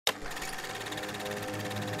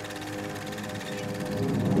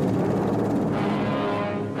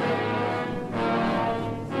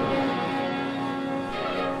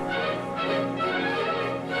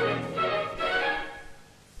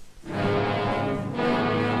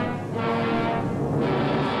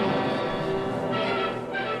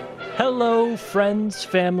Hello, friends,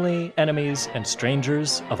 family, enemies, and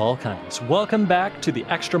strangers of all kinds. Welcome back to the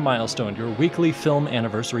Extra Milestone, your weekly film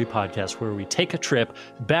anniversary podcast where we take a trip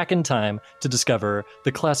back in time to discover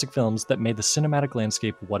the classic films that made the cinematic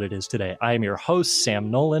landscape what it is today. I am your host,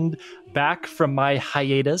 Sam Noland, back from my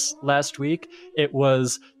hiatus last week. It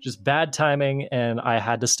was just bad timing and I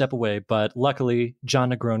had to step away, but luckily,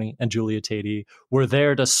 John Negroni and Julia Tatey were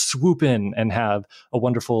there to swoop in and have a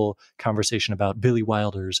wonderful conversation about Billy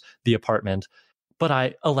Wilder's The Apartment.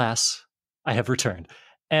 But alas, I have returned.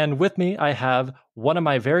 And with me, I have one of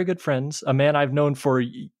my very good friends, a man I've known for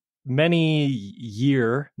many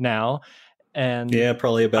year now. And yeah,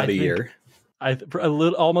 probably about a year.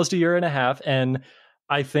 Almost a year and a half. And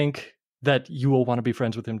I think that you will want to be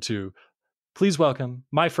friends with him too. Please welcome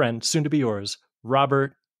my friend, soon to be yours,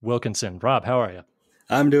 Robert Wilkinson. Rob, how are you?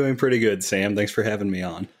 I'm doing pretty good, Sam. Thanks for having me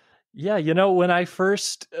on. Yeah, you know,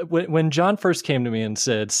 when John first came to me and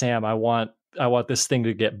said, "Sam, I want this thing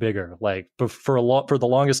to get bigger." Like for the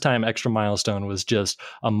longest time, Extra Milestone was just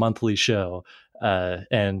a monthly show,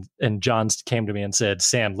 and John came to me and said,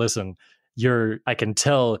 "Sam, listen, I can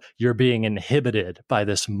tell you're being inhibited by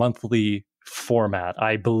this monthly format.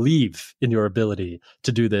 I believe in your ability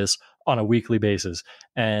to do this on a weekly basis."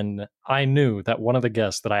 And I knew that one of the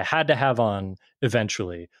guests that I had to have on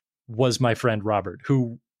eventually was my friend Robert,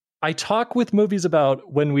 who I talk with movies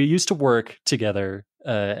about when we used to work together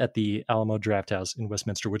at the Alamo Drafthouse in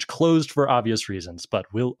Westminster, which closed for obvious reasons, but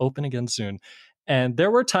will open again soon. And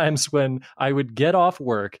there were times when I would get off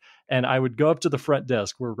work and I would go up to the front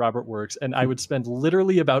desk where Robert works, and I would spend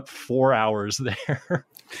literally about 4 hours there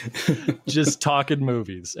just talking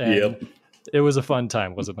movies. And It was a fun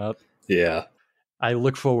time, was it not? Yeah. I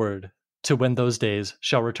look forward to when those days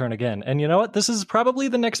shall return again. And you know what? This is probably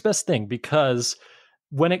the next best thing, because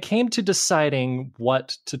when it came to deciding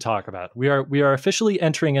what to talk about, we are officially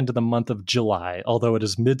entering into the month of July, although it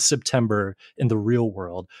is mid-September in the real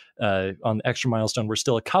world. On Extra Milestone, we're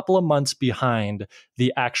still a couple of months behind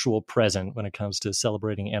the actual present when it comes to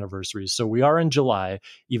celebrating anniversaries. So we are in July,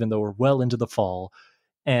 even though we're well into the fall.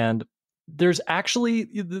 And there's actually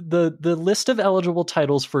the list of eligible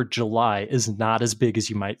titles for July is not as big as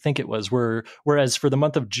you might think it was. Whereas for the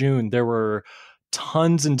month of June, there were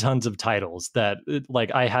tons and tons of titles that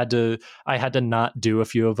I had to not do a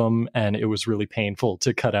few of them, and it was really painful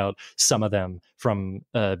to cut out some of them from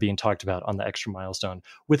being talked about on the Extra Milestone.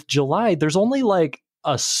 With July, there's only like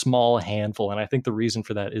a small handful, and I think the reason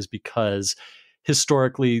for that is because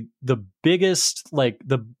historically the biggest, like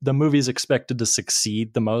the movies expected to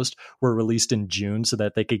succeed the most were released in June so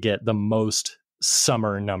that they could get the most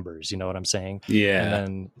summer numbers, you know what I'm saying? Yeah. And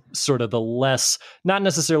then sort of the less, not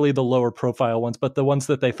necessarily the lower profile ones, but the ones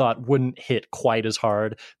that they thought wouldn't hit quite as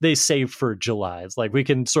hard, they saved for July. It's like we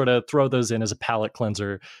can sort of throw those in as a palate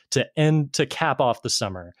cleanser to cap off the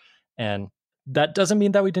summer. And that doesn't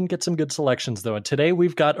mean that we didn't get some good selections, though. And today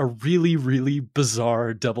we've got a really, really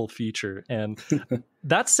bizarre double feature. And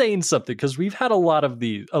that's saying something, because we've had a lot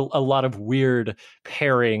of weird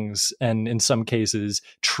pairings and in some cases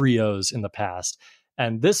trios in the past.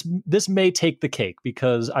 And this may take the cake,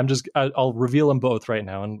 because I'll reveal them both right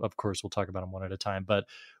now. And of course, we'll talk about them one at a time. But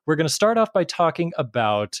we're going to start off by talking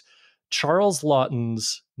about Charles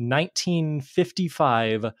Laughton's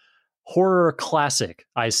 1955 horror classic,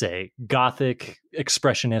 I say, gothic,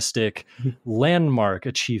 expressionistic, landmark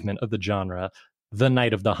achievement of the genre, The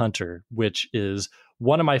Night of the Hunter, which is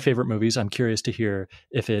one of my favorite movies. I'm curious to hear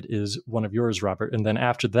if it is one of yours, Robert. And then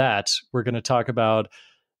after that, we're going to talk about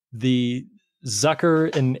the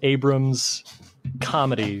Zucker and Abrams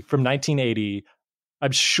comedy from 1980.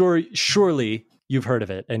 I'm surely you've heard of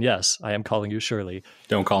it. And yes, I am calling you Shirley.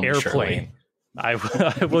 Don't call me Airplane. Shirley. I'm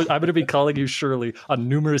going to be calling you Shirley on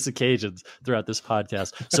numerous occasions throughout this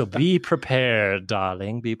podcast. So be prepared,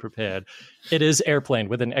 darling. Be prepared. It is Airplane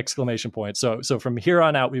with an exclamation point. So from here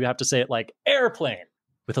on out, we have to say it like Airplane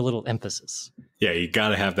with a little emphasis. Yeah, you got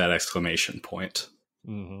to have that exclamation point.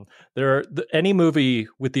 Mm-hmm. Any movie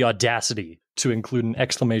with the audacity to include an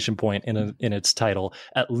exclamation point in its title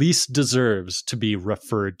at least deserves to be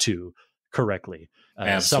referred to correctly.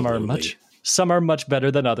 Some are much better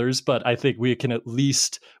than others, but I think we can at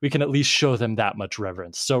least show them that much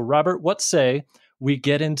reverence. So, Robert, what say we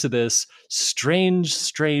get into this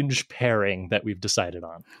strange pairing that we've decided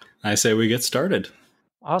on? I say we get started.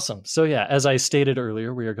 Awesome. So, yeah, as I stated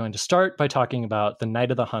earlier, we are going to start by talking about The Night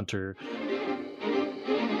of the Hunter.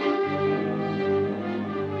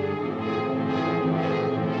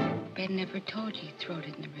 Ben never told you threw it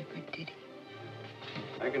in the river, did he?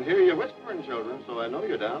 I can hear you whispering, children, so I know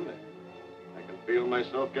you're down there. I can feel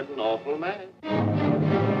myself getting awful mad.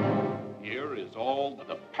 Here is all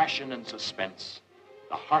the passion and suspense,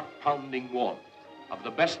 the heart-pounding warmth of the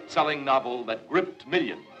best-selling novel that gripped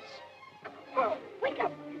millions. Pearl, wake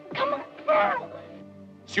up. Come on, Pearl.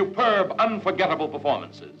 Superb, unforgettable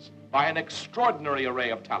performances by an extraordinary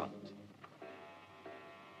array of talent.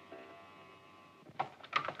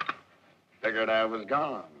 Figured I was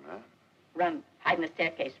gone, huh? Run, hide in the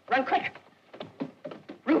staircase. Run quick.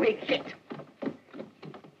 Ruby, get.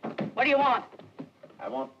 What do you want? I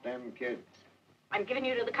want them kids. I'm giving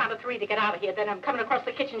you to the count of 3 to get out of here. Then I'm coming across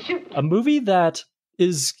the kitchen shooting. A movie that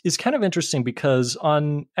is kind of interesting because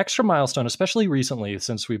on Extra Milestone, especially recently,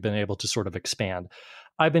 since we've been able to sort of expand,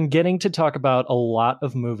 I've been getting to talk about a lot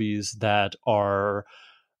of movies that are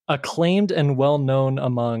acclaimed and well known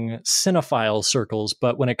among cinephile circles,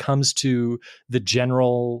 but when it comes to the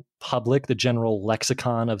general public, the general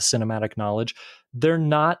lexicon of cinematic knowledge, they're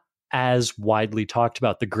not as widely talked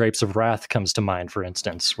about. The Grapes of Wrath comes to mind, for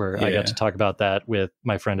instance, where I got to talk about that with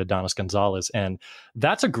my friend Adonis Gonzalez, and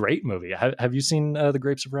that's a great movie. Have you seen The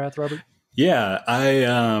Grapes of Wrath, Robert? Yeah, I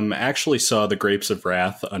actually saw The Grapes of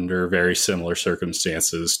Wrath under very similar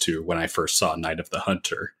circumstances to when I first saw Night of the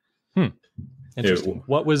Hunter. Interesting.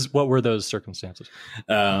 What were those circumstances?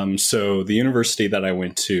 So the university that I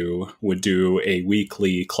went to would do a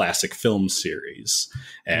weekly classic film series.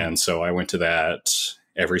 And so I went to that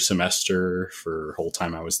every semester for the whole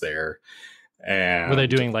time I was there. And were they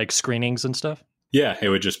doing like screenings and stuff? Yeah, it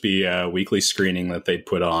would just be a weekly screening that they'd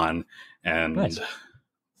put on. And nice.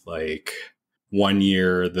 Like one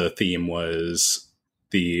year, the theme was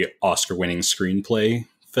the Oscar-winning screenplay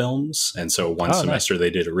films. And so one semester they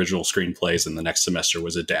did original screenplays and the next semester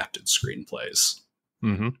was adapted screenplays.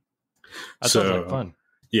 Mm-hmm. That sounds like fun.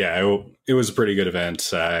 Yeah, it was a pretty good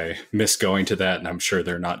event. I miss going to that, and I'm sure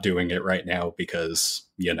they're not doing it right now because,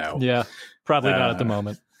 Yeah, probably not at the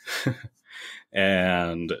moment.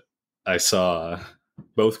 And I saw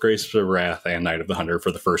both Grapes of Wrath and Night of the Hunter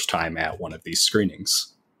for the first time at one of these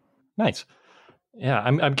screenings. Nice. Yeah,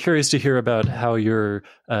 I'm curious to hear about how your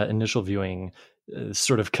initial viewing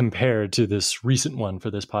sort of compared to this recent one for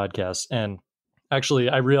this podcast. And actually,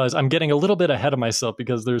 I realize I'm getting a little bit ahead of myself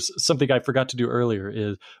because there's something I forgot to do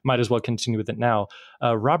earlier. Might as well continue with it now.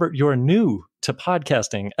 Robert, you're new to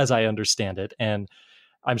podcasting, as I understand it, and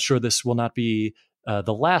I'm sure this will not be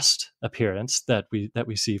the last appearance that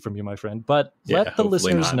we see from you, my friend. But let the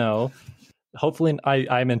listeners know. Hopefully,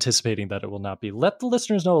 I'm anticipating that it will not be. Let the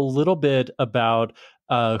listeners know a little bit about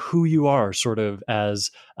who you are, sort of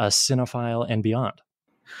as a cinephile and beyond.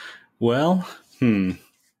 Well,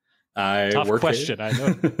 Tough question, I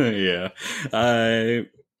know. Yeah. I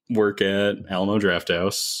work at Alamo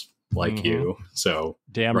Drafthouse, like you. So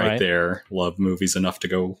damn right there, love movies enough to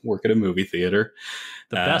go work at a movie theater.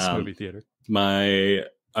 The best movie theater. My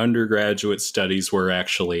undergraduate studies were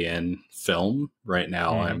actually in film. Right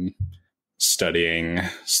now I'm studying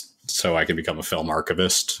so I can become a film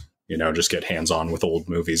archivist, just get hands-on with old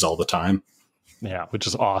movies all the time. Yeah, which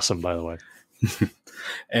is awesome, by the way.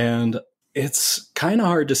 And it's kind of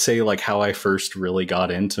hard to say like how I first really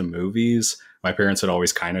got into movies. My parents had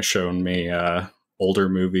always kind of shown me older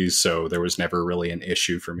movies, so there was never really an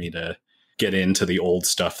issue for me to get into the old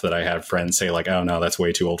stuff that I had friends say like, oh no, that's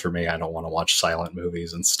way too old for me. I don't want to watch silent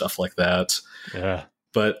movies and stuff like that. Yeah.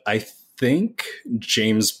 But I think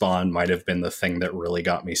James Bond might have been the thing that really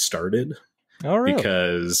got me started. Oh, really?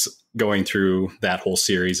 Because going through that whole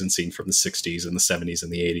series and seeing from the 60s and the 70s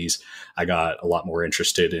and the 80s, I got a lot more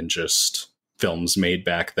interested in just films made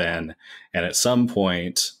back then. And at some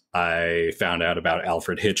point, I found out about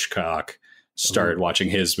Alfred Hitchcock, started watching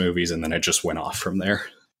his movies, and then it just went off from there.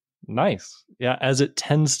 Nice. Yeah, as it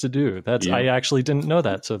tends to do. I actually didn't know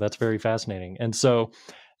that, so that's very fascinating. And so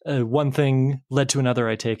one thing led to another,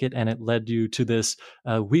 I take it, and it led you to this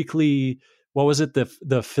weekly, what was it,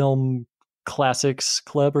 the Film Classics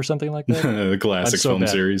Club or something like that? The Classic Film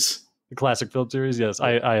Series. The Classic Film Series, yes.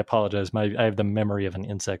 I apologize. I have the memory of an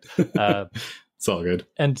insect. It's all good.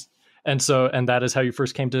 And that is how you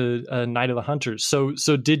first came to Night of the Hunters. So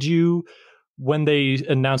did you, when they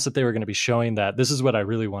announced that they were going to be showing that, this is what I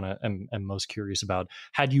really am most curious about.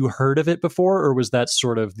 Had you heard of it before, or was that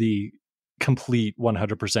sort of the complete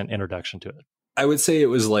 100% introduction to it? I would say it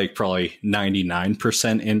was like probably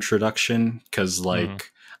 99% introduction, because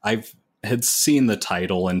I've had seen the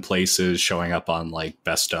title in places showing up on like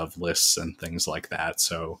best of lists and things like that.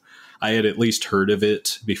 So I had at least heard of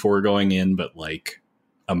it before going in, but like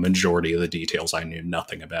a majority of the details I knew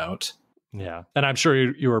nothing about. Yeah. And I'm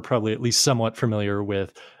sure you were probably at least somewhat familiar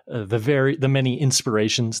with the many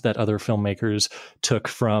inspirations that other filmmakers took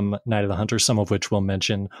from Night of the Hunter, some of which we'll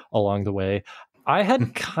mention along the way. I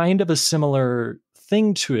had kind of a similar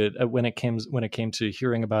thing to it when it came to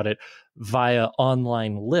hearing about it via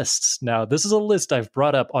online lists. Now, this is a list I've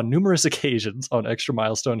brought up on numerous occasions on Extra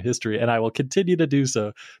Milestone History, and I will continue to do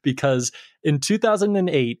so because in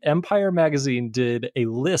 2008, Empire Magazine did a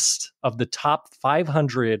list of the top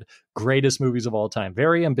 500 greatest movies of all time.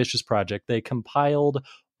 Very ambitious project. They compiled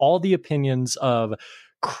all the opinions of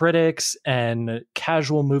critics and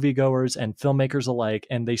casual moviegoers and filmmakers alike,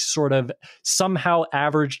 and they sort of somehow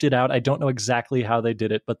averaged it out. I don't know exactly how they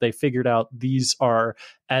did it, but they figured out these are,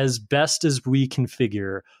 as best as we can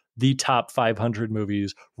figure, the top 500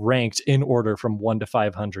 movies ranked in order from 1 to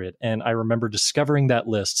 500. And I remember discovering that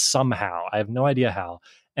list somehow. I have no idea how,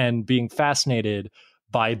 and being fascinated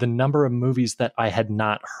by the number of movies that I had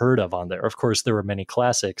not heard of on there. Of course, there were many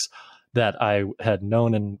classics that I had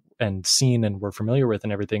known and seen and were familiar with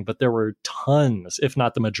and everything, but there were tons, if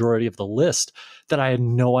not the majority of the list, that I had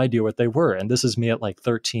no idea what they were. And this is me at like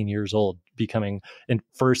 13 years old, becoming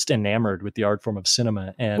first enamored with the art form of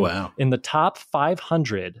cinema. And Wow. in the top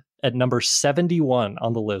 500, at number 71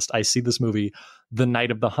 on the list, I see this movie, The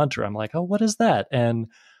Night of the Hunter. I'm like, oh, what is that? And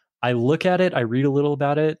I look at it, I read a little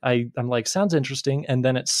about it. I'm like, sounds interesting. And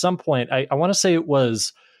then at some point, I want to say it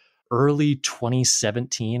was early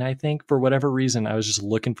 2017, I think, for whatever reason, I was just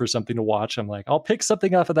looking for something to watch. I'm like, I'll pick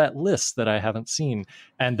something off of that list that I haven't seen.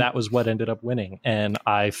 And that was what ended up winning. And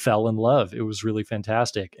I fell in love. It was really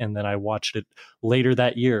fantastic. And then I watched it later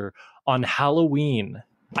that year on Halloween.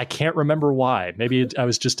 I can't remember why. Maybe I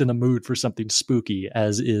was just in the mood for something spooky,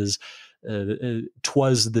 as is,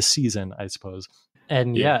 'twas the season, I suppose.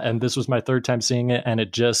 And and this was my third time seeing it. And I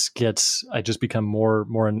just become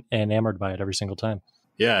more enamored by it every single time.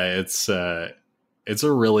 Yeah, it's a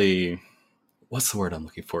really, what's the word I'm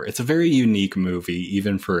looking for? It's a very unique movie,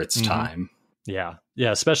 even for its time. Yeah,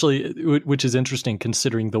 especially, which is interesting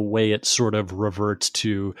considering the way it sort of reverts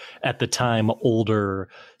to, at the time, older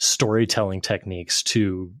storytelling techniques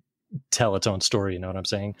to tell its own story. You know what I'm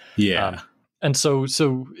saying? Yeah. And so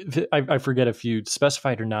I forget if you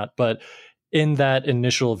specified or not, but in that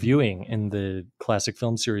initial viewing in the classic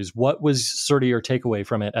film series, what was sort of your takeaway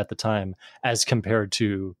from it at the time as compared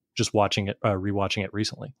to just watching it, rewatching it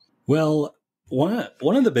recently? Well, one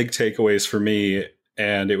of the big takeaways for me,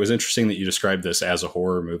 and it was interesting that you described this as a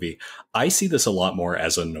horror movie, I see this a lot more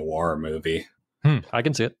as a noir movie. I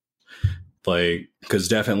can see it. Like, because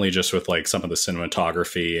definitely just with like some of the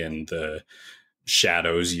cinematography and the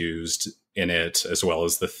shadows used in it, as well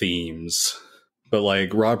as the themes. But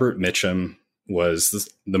like Robert Mitchum was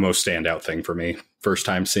the most standout thing for me. First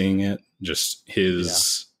time seeing it, just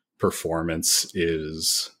his performance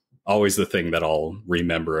is always the thing that I'll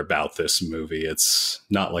remember about this movie. It's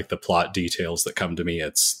not like the plot details that come to me.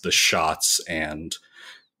 It's the shots and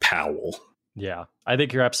Powell. Yeah, I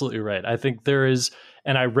think you're absolutely right. I think there is,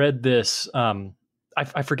 and I read this,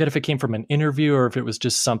 I forget if it came from an interview or if it was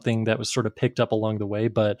just something that was sort of picked up along the way,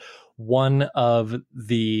 but one of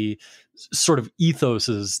the sort of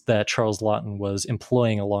ethoses that Charles Laughton was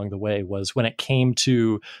employing along the way was when it came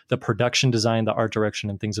to the production design, the art direction,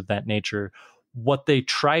 and things of that nature, what they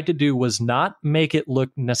tried to do was not make it look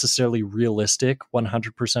necessarily realistic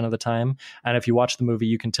 100% of the time. And if you watch the movie,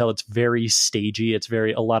 you can tell it's very stagey.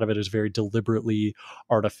 A lot of it is very deliberately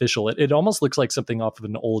artificial. It almost looks like something off of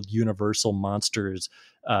an old Universal Monsters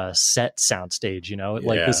set soundstage, you know,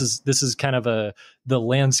 like this is kind of the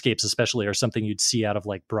landscapes especially are something you'd see out of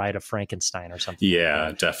like Bride of Frankenstein or something. Yeah,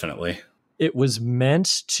 like definitely. It was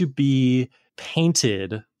meant to be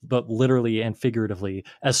painted, but literally and figuratively,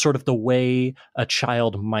 as sort of the way a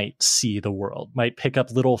child might see the world, might pick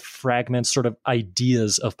up little fragments, sort of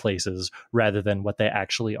ideas of places rather than what they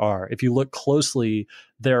actually are. If you look closely,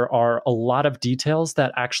 there are a lot of details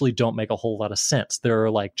that actually don't make a whole lot of sense. There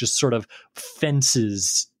are like just sort of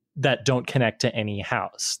fences that don't connect to any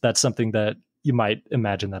house. That's something that you might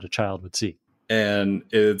imagine that a child would see. And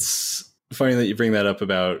it's funny that you bring that up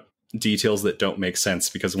about details that don't make sense,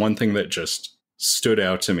 because one thing that just stood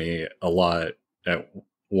out to me a lot at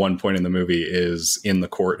one point in the movie is in the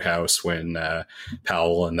courthouse when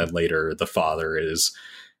Powell and then later the father is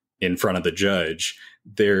in front of the judge.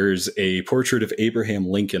 There's a portrait of Abraham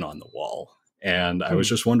Lincoln on the wall. And I was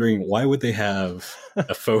just wondering, why would they have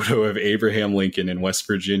a photo of Abraham Lincoln in West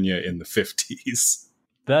Virginia in the 50s?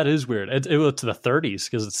 That is weird. It was to the 30s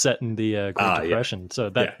because it's set in the Great Depression.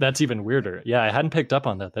 So that's even weirder. Yeah, I hadn't picked up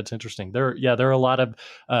on that. That's interesting. There are a lot of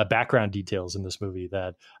background details in this movie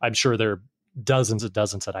that I'm sure there are dozens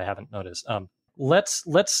that I haven't noticed.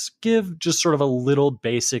 Let's give just sort of a little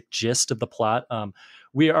basic gist of the plot.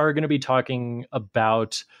 We are going to be talking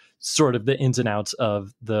about sort of the ins and outs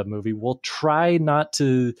of the movie. We'll try not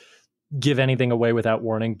to give anything away without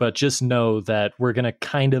warning, but just know that we're going to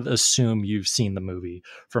kind of assume you've seen the movie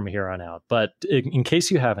from here on out. But in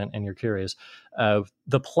case you haven't and you're curious,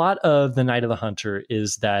 the plot of The Night of the Hunter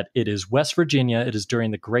is that it is West Virginia. It is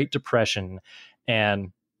during the Great Depression.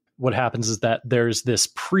 And what happens is that there's this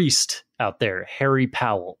priest out there, Harry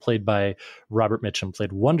Powell, played by Robert Mitchum,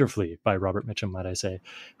 played wonderfully by Robert Mitchum, might I say,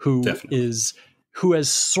 who has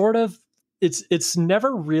sort of, it's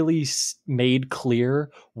never really made clear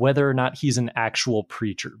whether or not he's an actual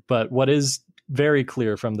preacher. But what is very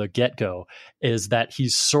clear from the get-go is that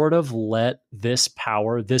he's sort of let this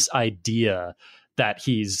power, this idea that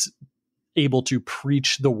he's able to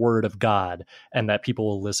preach the word of God and that people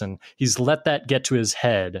will listen, he's let that get to his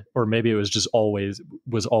head, or maybe it was just always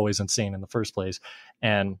insane in the first place,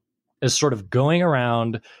 and is sort of going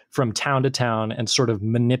around from town to town and sort of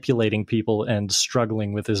manipulating people and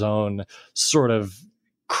struggling with his own sort of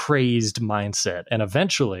crazed mindset. And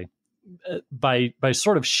eventually, by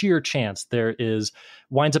sort of sheer chance,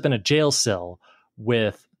 winds up in a jail cell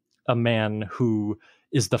with a man who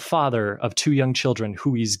is the father of two young children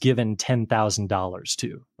who he's given $10,000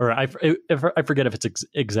 to, or I forget if it's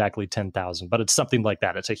exactly 10,000, but it's something like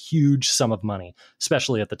that. It's a huge sum of money,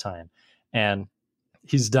 especially at the time. And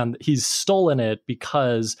he's stolen it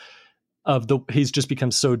because he's just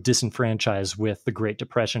become so disenfranchised with the Great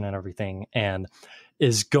Depression and everything, and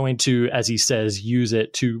is going to, as he says, use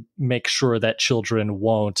it to make sure that children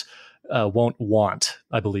won't want,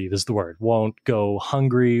 I believe is the word, won't go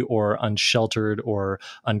hungry or unsheltered or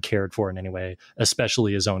uncared for in any way,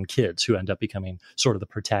 especially his own kids, who end up becoming sort of the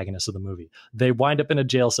protagonists of the movie. They wind up in a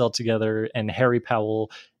jail cell together, and Harry Powell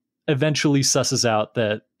eventually susses out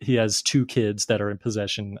that he has two kids that are in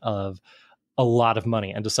possession of a lot of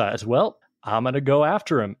money and decides, well, I'm going to go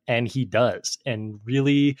after him. And he does, and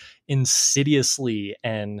really insidiously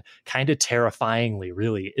and kind of terrifyingly,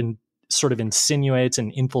 really sort of insinuates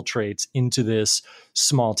and infiltrates into this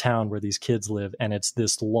small town where these kids live. And it's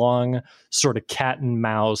this long sort of cat and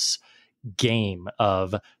mouse game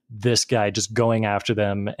of this guy just going after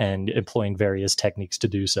them and employing various techniques to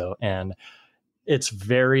do so. And it's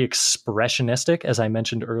very expressionistic. As I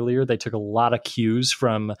mentioned earlier, they took a lot of cues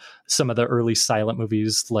from some of the early silent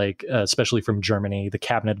movies, like especially from Germany, The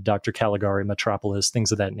Cabinet of Dr. Caligari, Metropolis,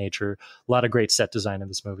 things of that nature. A lot of great set design in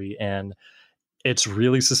this movie. And it's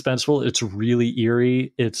really suspenseful. It's really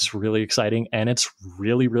eerie. It's really exciting. And it's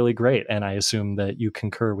really, really great. And I assume that you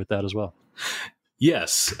concur with that as well.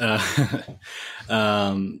 Yes.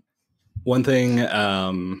 One thing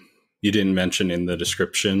you didn't mention in the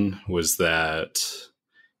description was that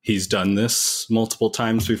he's done this multiple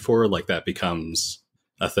times before. Like, that becomes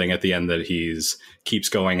a thing at the end, that keeps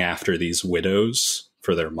going after these widows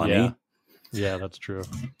for their money. Yeah, that's true.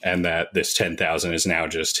 And that this 10,000 is now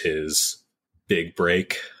just his big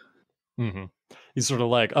break. Mm-hmm. He's sort of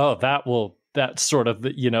like, oh, that's sort of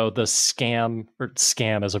the, the scam, or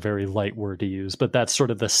scam is a very light word to use, but that's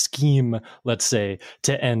sort of the scheme, let's say,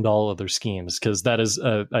 to end all other schemes. Because that is,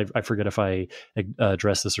 I forget if I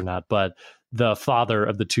addressed this or not, but the father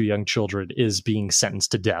of the two young children is being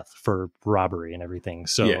sentenced to death for robbery and everything.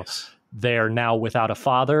 So yes, they are now without a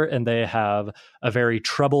father, and they have a very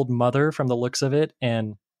troubled mother from the looks of it.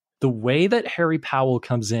 And the way that Harry Powell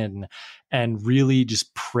comes in and really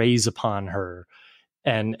just preys upon her,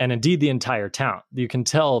 and indeed the entire town, you can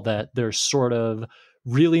tell that they're sort of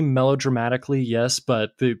really melodramatically, yes,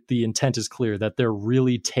 but the intent is clear, that they're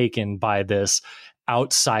really taken by this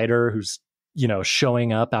outsider who's,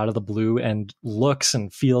 showing up out of the blue and looks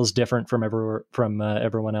and feels different from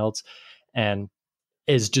everyone else, and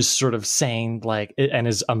is just sort of saying, like, and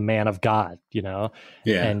is a man of God,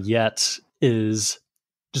 and yet is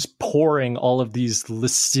just pouring all of these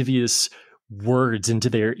lascivious words into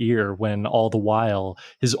their ear, when all the while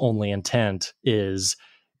his only intent is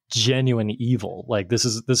genuine evil. Like, this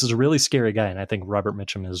is a really scary guy, and I think Robert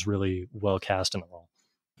Mitchum is really well cast in the role.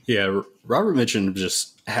 Yeah, Robert Mitchum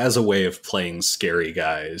just has a way of playing scary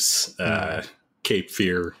guys. Cape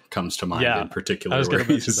Fear comes to mind in particular. I was going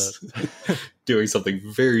to mention that. Doing something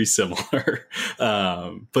very similar,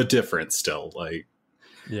 but different still. Like,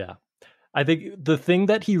 yeah, I think the thing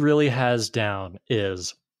that he really has down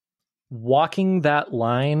is walking that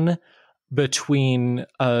line between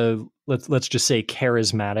let's just say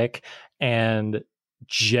charismatic and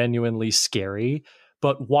genuinely scary,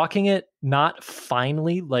 but walking it not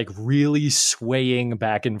finely, like really swaying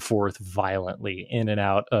back and forth violently in and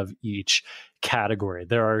out of each category.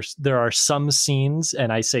 There are some scenes,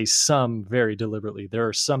 and I say some very deliberately, there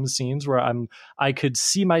are some scenes where I could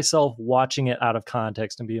see myself watching it out of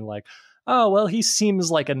context and being like, oh, well, he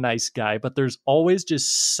seems like a nice guy, but there's always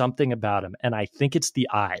just something about him. And I think it's the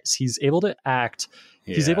eyes. He's able to act.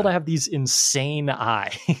 He's able to have these insane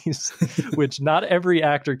eyes, which not every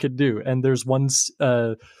actor could do. And there's one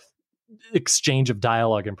exchange of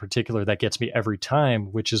dialogue in particular that gets me every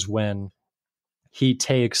time, which is when he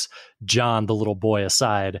takes John, the little boy,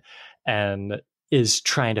 aside and is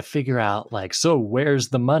trying to figure out, like, so where's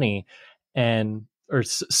the money? And or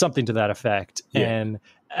something to that effect. Yeah. And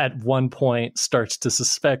at one point starts to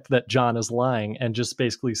suspect that John is lying and just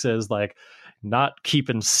basically says, like, not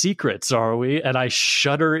keeping secrets, are we? And I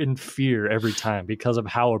shudder in fear every time because of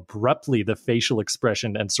how abruptly the facial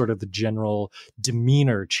expression and sort of the general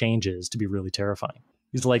demeanor changes to be really terrifying.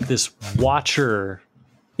 He's like this watcher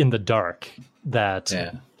in the dark that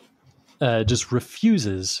just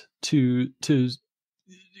refuses to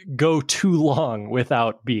go too long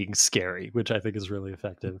without being scary, which I think is really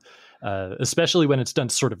effective, especially when it's done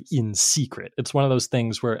sort of in secret. It's one of those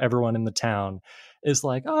things where everyone in the town is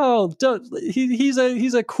like, oh, he's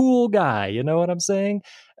a cool guy, you know what I'm saying?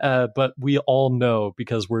 But we all know,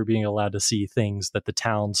 because we're being allowed to see things that the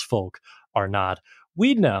townsfolk are not.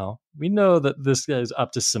 We know that this guy's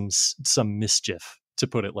up to some mischief, to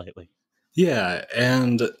put it lightly. Yeah,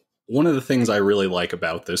 and one of the things I really like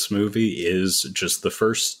about this movie is just the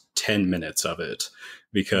first 10 minutes of it,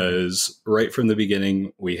 because right from the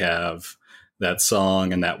beginning, we have that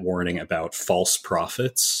song and that warning about false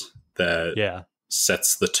prophets that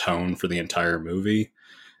sets the tone for the entire movie.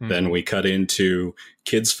 Mm-hmm. Then we cut into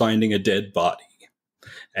kids finding a dead body.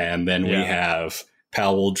 And then we have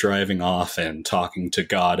Powell driving off and talking to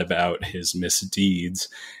God about his misdeeds.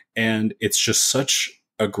 And it's just such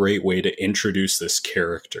a great way to introduce this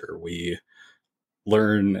character. We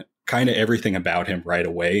learn kind of everything about him right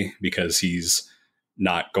away, because he's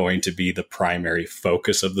not going to be the primary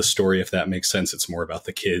focus of the story, if that makes sense. It's more about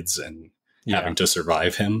the kids and having to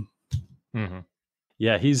survive him. Mm-hmm.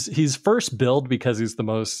 Yeah, he's first billed because he's the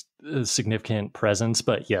most significant presence,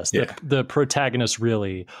 but yes, the protagonists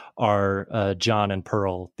really are John and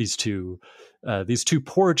Pearl, these two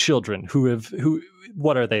poor children who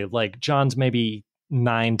what are they, like? John's maybe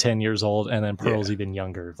 9-10 years old, and then Pearl's even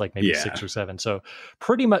younger, like maybe 6 or 7. So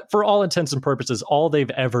pretty much, for all intents and purposes, all they've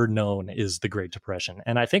ever known is the Great Depression.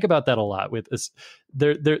 And I think about that a lot with this.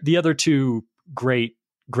 They're the other two Great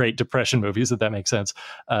Depression movies, if that makes sense,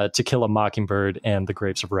 To Kill a Mockingbird and The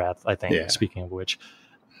Grapes of Wrath, I think, speaking of which.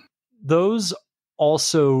 Those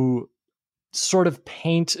also sort of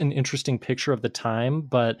paint an interesting picture of the time,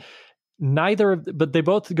 but they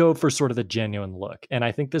both go for sort of the genuine look. And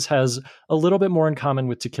I think this has a little bit more in common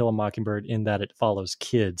with To Kill a Mockingbird in that it follows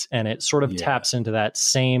kids, and it sort of taps into that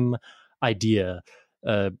same idea,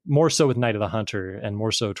 more so with Night of the Hunter, and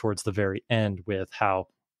more so towards the very end with how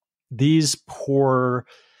these poor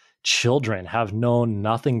children have known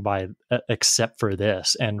nothing except for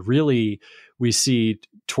this. And really, we see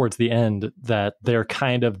towards the end that they're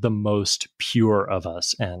kind of the most pure of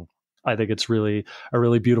us. And I think it's really a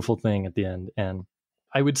really beautiful thing at the end. And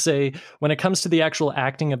I would say when it comes to the actual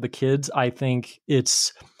acting of the kids, I think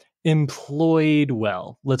it's employed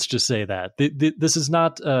well. Let's just say that. This is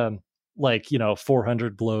not like,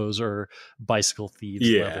 400 Blows or Bicycle Thieves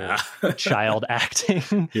level child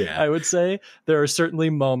acting. I would say there are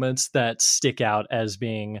certainly moments that stick out as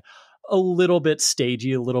being a little bit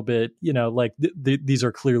stagey, a little bit, like these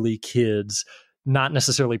are clearly kids, not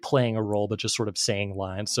necessarily playing a role, but just sort of saying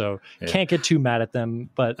lines. So can't get too mad at them,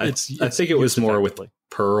 but I think it was more with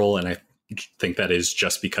Pearl, and I think that is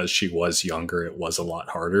just because she was younger, it was a lot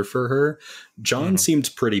harder for her. John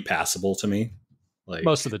seemed pretty passable to me. Like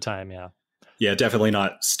most of the time, yeah, definitely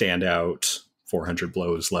not standout 400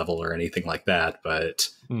 Blows level or anything like that, but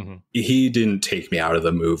he didn't take me out of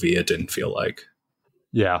the movie. It didn't feel like.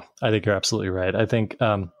 Yeah, I think you're absolutely right. I think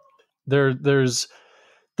there's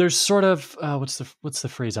sort of what's the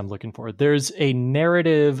phrase I'm looking for? There's a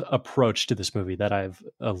narrative approach to this movie that I've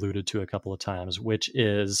alluded to a couple of times, which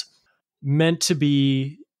is meant to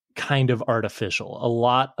be kind of artificial. A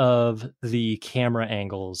lot of the camera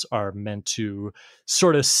angles are meant to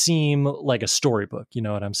sort of seem like a storybook. You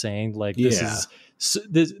know what I'm saying? Like this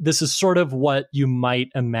is sort of what you might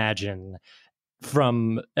imagine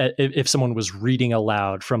from if someone was reading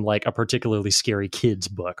aloud from like a particularly scary kid's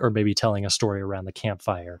book, or maybe telling a story around the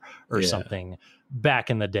campfire or something back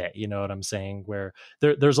in the day. You know what I'm saying? Where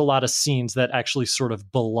there's a lot of scenes that actually sort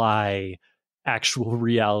of belie actual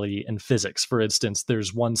reality and physics. For instance,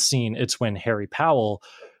 there's one scene, it's when Harry Powell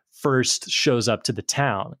first shows up to the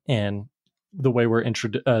town, and the way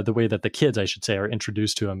the way that the kids, I should say, are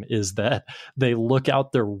introduced to him is that they look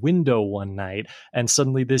out their window one night and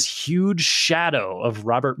suddenly this huge shadow of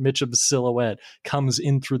Robert Mitchum's silhouette comes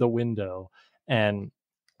in through the window and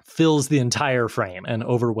fills the entire frame and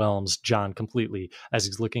overwhelms John completely as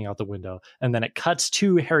he's looking out the window. And then it cuts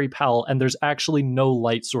to Harry Powell, and there's actually no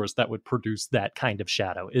light source that would produce that kind of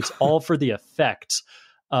shadow. It's all for the effect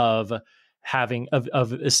of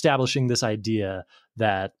establishing this idea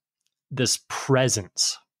that this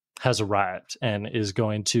presence has arrived and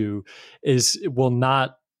will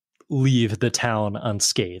not leave the town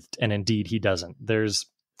unscathed. And indeed he doesn't. There's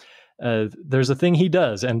a thing he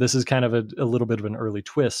does, and this is kind of a little bit of an early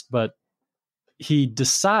twist, but he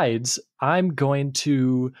decides, I'm going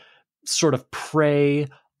to sort of prey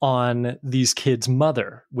on these kids'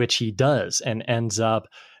 mother, which he does, and ends up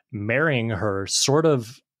marrying her sort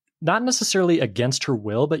of not necessarily against her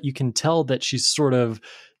will, but you can tell that she's sort of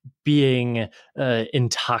being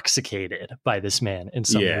intoxicated by this man in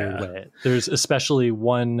some weird way. There's especially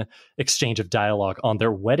one exchange of dialogue on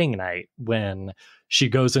their wedding night when she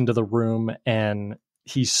goes into the room and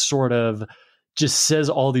he sort of just says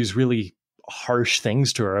all these really harsh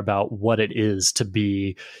things to her about what it is to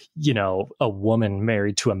be, a woman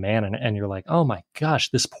married to a man. And you're like, oh my gosh,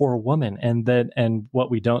 this poor woman. And what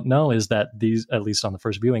we don't know is that these, at least on the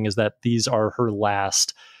first viewing, is that these are her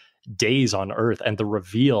last days on Earth, and the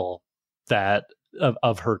reveal that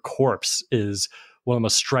of her corpse is one of the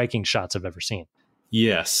most striking shots I've ever seen.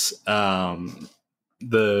 Yes.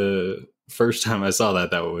 The first time I saw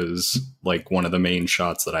that was like one of the main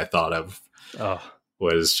shots that I thought of.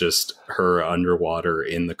 Was just her underwater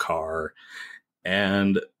in the car.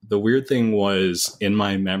 And the weird thing was, in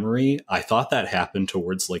my memory, I thought that happened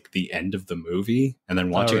towards like the end of the movie. And then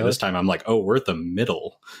watching it this time, I'm like, oh, we're at the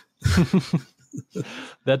middle.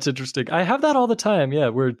 That's interesting. I have that all the time. Yeah.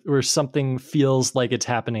 Where something feels like it's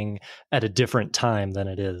happening at a different time than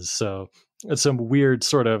it is. So it's some weird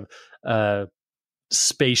sort of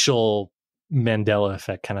spatial Mandela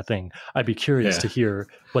effect kind of thing. I'd be curious to hear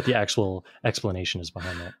what the actual explanation is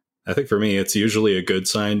behind that. I think for me, it's usually a good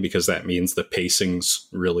sign, because that means the pacing's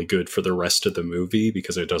really good for the rest of the movie,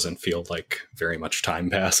 because it doesn't feel like very much time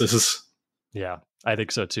passes. Yeah, I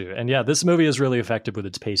think so too. And yeah, this movie is really effective with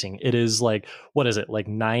its pacing. It is like, what is it, like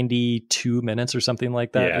 92 minutes or something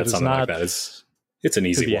like that? Yeah, it something like that. It's an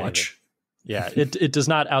easy watch. Yeah, it does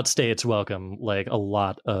not outstay its welcome like a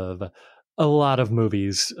lot of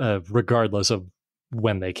movies, regardless of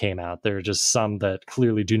when they came out. There are just some that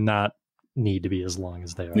clearly do not need to be as long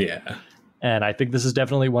as they are. Yeah. And I think this is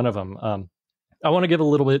definitely one of them. I want to give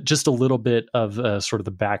just a little bit of sort of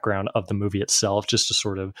the background of the movie itself, just to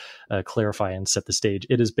sort of clarify and set the stage.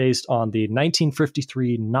 It is based on the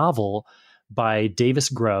 1953 novel by Davis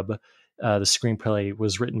Grubb. The screenplay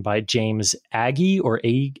was written by James Agee, or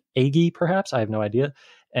Agee, perhaps. I have no idea.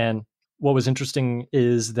 And what was interesting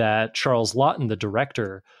is that Charles Laughton, the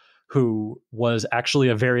director, who was actually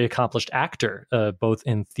a very accomplished actor, both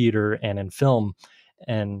in theater and in film,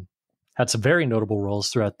 and had some very notable roles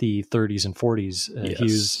throughout the 30s and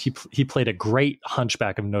 40s. He played a great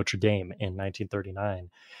Hunchback of Notre Dame in 1939.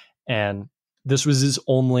 And this was his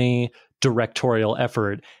only directorial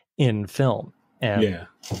effort in film. And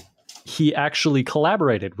he actually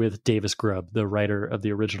collaborated with Davis Grubb, the writer of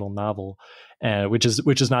the original novel, which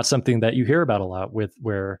is not something that you hear about a lot,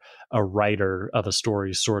 where a writer of a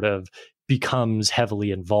story sort of becomes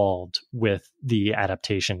heavily involved with the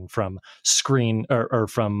adaptation from screen or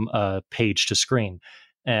from page to screen.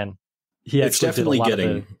 And it's definitely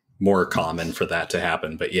getting more common for that to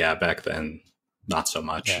happen. But yeah, back then, not so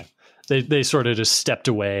much. Yeah. They sort of just stepped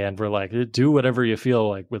away and were like, do whatever you feel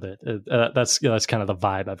like with it. That's kind of the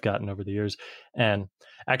vibe I've gotten over the years, and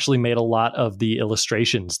actually made a lot of the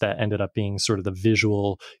illustrations that ended up being sort of the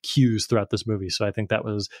visual cues throughout this movie. So I think that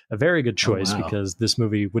was a very good choice, because this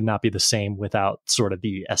movie would not be the same without sort of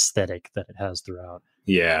the aesthetic that it has throughout.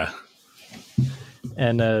 Yeah.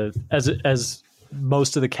 And as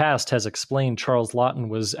most of the cast has explained, Charles Laughton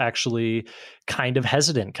was actually kind of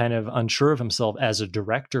hesitant, kind of unsure of himself as a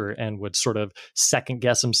director, and would sort of second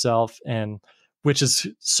guess himself, and which is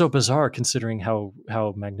so bizarre considering how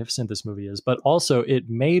magnificent this movie is. But also it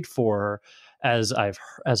made for, as I've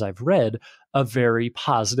read, a very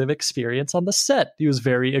positive experience on the set. He was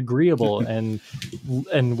very agreeable and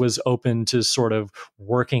was open to sort of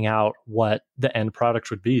working out what the end product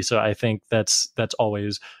would be. So I think that's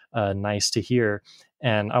always nice to hear.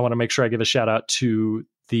 And I want to make sure I give a shout out to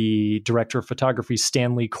the director of photography,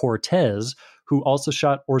 Stanley Cortez, who also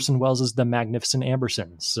shot Orson Welles' The Magnificent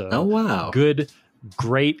Ambersons. So, oh wow,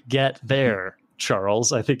 great get there,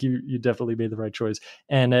 Charles. I think you definitely made the right choice.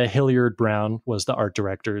 And Hilliard Brown was the art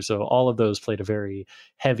director. So all of those played a very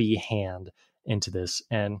heavy hand into this.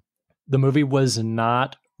 And the movie was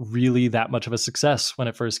not really that much of a success when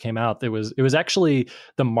it first came out. It was actually,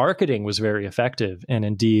 the marketing was very effective, and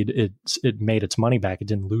indeed it made its money back. It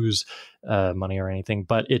didn't lose money or anything,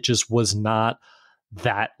 but it just was not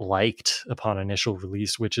that liked upon initial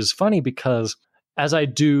release, which is funny because as I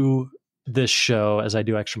do this show, as I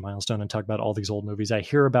do Extra Milestone and talk about all these old movies, I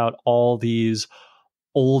hear about all these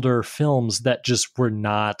older films that just were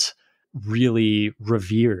not really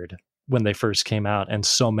revered when they first came out. And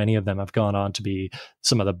so many of them have gone on to be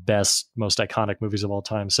some of the best, most iconic movies of all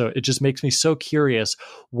time. So it just makes me so curious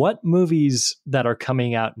what movies that are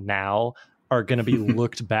coming out now are going to be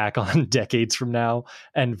looked back on decades from now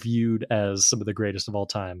and viewed as some of the greatest of all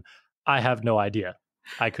time. I have no idea.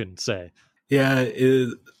 I couldn't say. Yeah,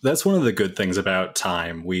 that's one of the good things about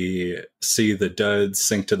time. We see the duds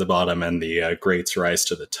sink to the bottom and the greats rise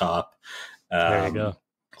to the top. There you go.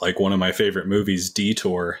 Like one of my favorite movies,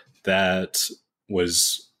 Detour, that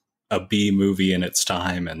was a B movie in its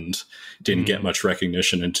time and didn't get much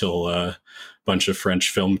recognition until a bunch of French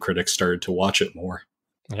film critics started to watch it more.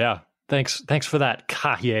 Yeah. Thanks for that,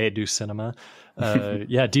 Cahiers du Cinema.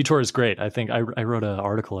 Yeah, Detour is great. I think I wrote an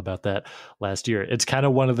article about that last year. It's kind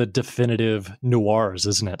of one of the definitive noirs,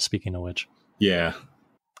 isn't it? Speaking of which, yeah,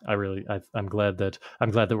 I'm glad that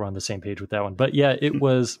we're on the same page with that one. But yeah, it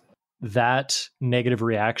was that negative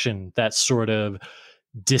reaction that sort of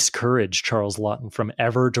discouraged Charles Laughton from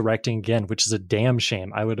ever directing again, which is a damn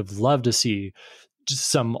shame. I would have loved to see just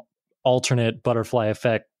some alternate Butterfly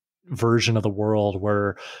Effect version of the world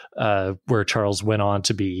where Charles went on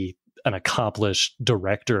to be an accomplished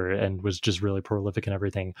director and was just really prolific in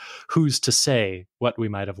everything. Who's to say what we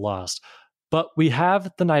might have lost? But we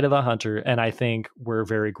have The Night of the Hunter, and I think we're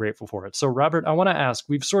very grateful for it. So, Robert, I want to ask,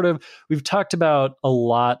 we've talked about a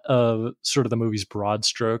lot of sort of the movie's broad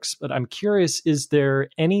strokes, but I'm curious, is there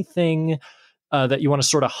anything that you want to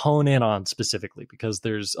sort of hone in on specifically? Because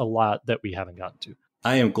there's a lot that we haven't gotten to.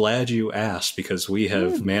 I am glad you asked, because we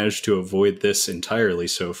have managed to avoid this entirely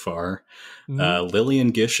so far. Lillian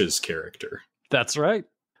Gish's character. That's right.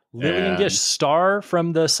 Lillian Gish, star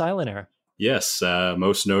from the silent era. Yes,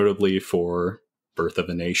 most notably for Birth of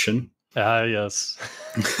a Nation. Yes.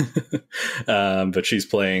 But she's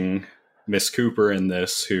playing Miss Cooper in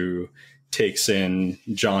this, who takes in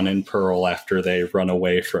John and Pearl after they run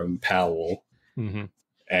away from Powell. Mm-hmm.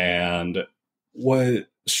 And what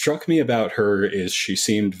struck me about her is she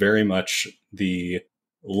seemed very much the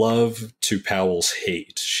love to Powell's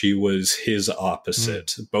hate. She was his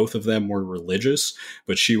opposite. Both of them were religious,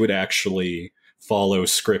 but she would actually follow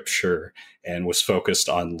scripture and was focused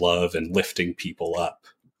on love and lifting people up.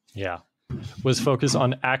 Yeah. Was focused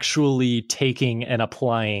on actually taking and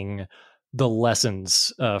applying the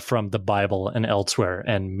lessons from the Bible and elsewhere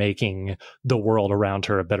and making the world around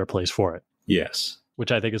her a better place for it. Yes.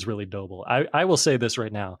 Which I think is really noble. I will say this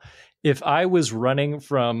right now. If I was running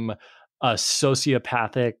from a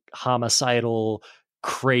sociopathic, homicidal,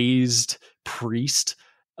 crazed priest,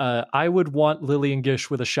 I would want Lillian Gish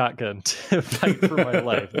with a shotgun to fight for my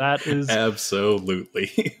life. That is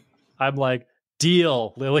absolutely. I'm like,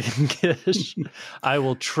 deal, Lillian Gish. I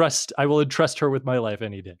will entrust her with my life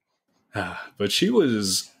any day. But she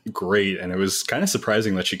was great, and it was kind of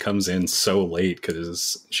surprising that she comes in so late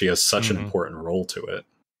because she has such an important role to it.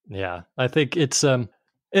 Yeah, I think it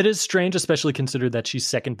is strange, especially considered that she's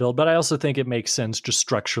second billed, but I also think it makes sense just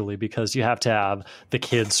structurally because you have to have the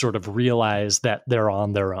kids sort of realize that they're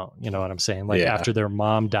on their own. You know what I'm saying? Like after their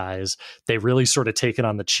mom dies, they really sort of take it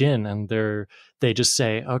on the chin and they just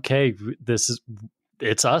say, okay,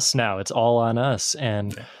 it's us now. It's all on us.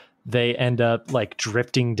 And they end up like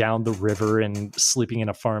drifting down the river and sleeping in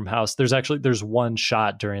a farmhouse. There's one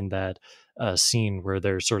shot during that scene where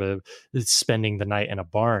they're sort of spending the night in a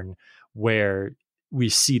barn where we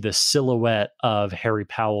see the silhouette of Harry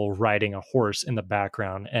Powell riding a horse in the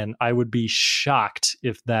background. And I would be shocked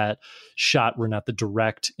if that shot were not the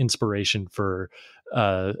direct inspiration for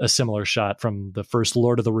a similar shot from the first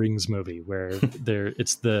Lord of the Rings movie, where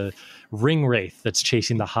it's the ring wraith that's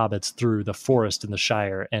chasing the hobbits through the forest in the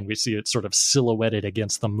Shire. And we see it sort of silhouetted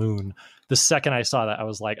against the moon. The second I saw that, I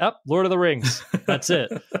was like, Lord of the Rings. That's it.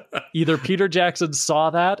 Either Peter Jackson saw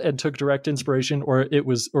that and took direct inspiration, or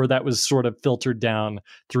that was sort of filtered down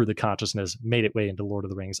through the consciousness, made its way into Lord of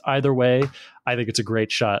the Rings. Either way, I think it's a great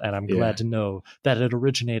shot, and I'm glad to know that it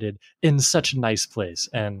originated in such a nice place.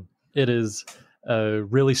 And it is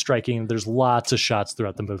really striking. There's lots of shots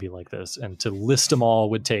throughout the movie like this, and to list them all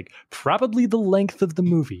would take probably the length of the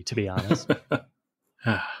movie, to be honest.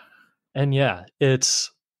 And yeah,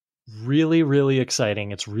 it's really, really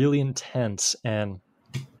exciting. It's really intense. And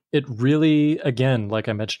it really, again, like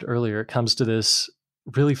I mentioned earlier, it comes to this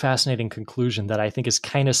really fascinating conclusion that I think is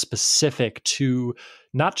kind of specific to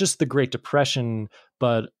not just the Great Depression,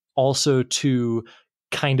 but also to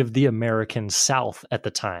kind of the American South at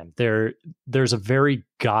the time. There's a very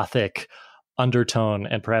gothic undertone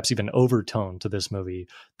and perhaps even overtone to this movie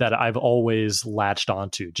that I've always latched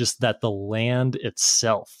onto, just that the land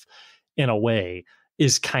itself, in a way,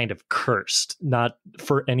 is kind of cursed, not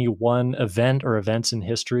for any one event or events in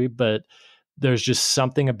history, but there's just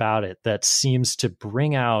something about it that seems to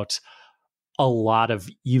bring out a lot of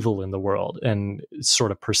evil in the world, and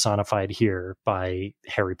sort of personified here by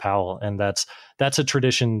Harry Powell. And that's a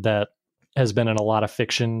tradition that has been in a lot of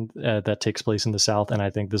fiction that takes place in the South. And I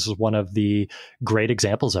think this is one of the great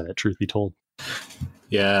examples of it, truth be told.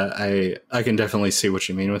 Yeah, I can definitely see what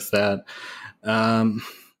you mean with that.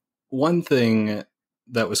 One thing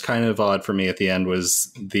that was kind of odd for me at the end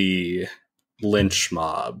was the lynch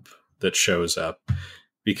mob that shows up,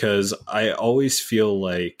 because I always feel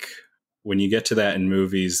like when you get to that in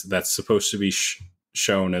movies, that's supposed to be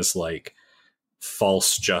shown as like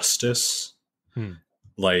false justice.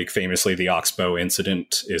 Like famously, the Oxbow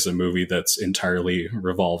incident is a movie that's entirely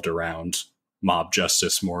revolved around mob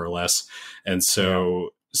justice, more or less. And so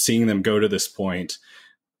seeing them go to this point,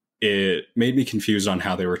 it made me confused on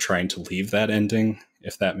how they were trying to leave that ending,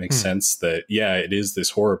 if that makes sense. That, yeah, it is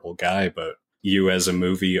this horrible guy, but you as a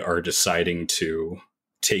movie are deciding to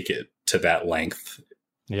take it to that length.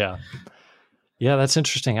 Yeah. Yeah, that's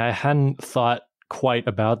interesting. I hadn't thought quite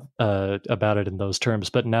about it in those terms,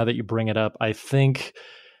 but now that you bring it up, I think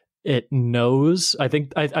it knows. I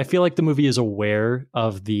feel like the movie is aware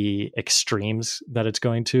of the extremes that it's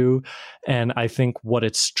going to, and I think what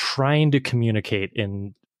it's trying to communicate,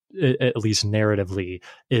 in at least narratively,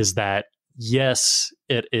 is that yes,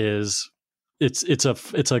 it's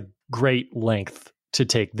a great length to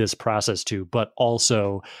take this process to, but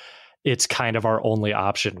also it's kind of our only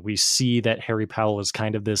option. We see that Harry Powell is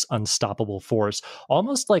kind of this unstoppable force,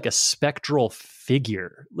 almost like a spectral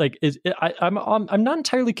figure. Like I'm not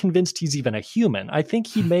entirely convinced he's even a human. I think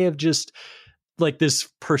he may have just like this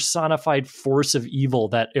personified force of evil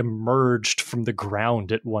that emerged from the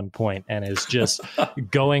ground at one point and is just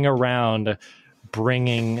going around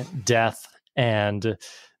bringing death and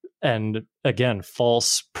again,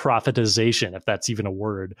 false prophetization, if that's even a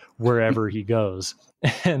word, wherever he goes.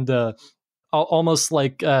 And almost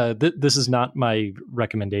like this is not my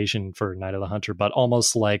recommendation for Night of the Hunter, but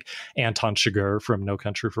almost like Anton Chigurh from No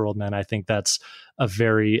Country for Old Men. I think that's a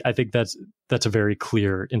very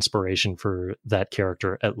clear inspiration for that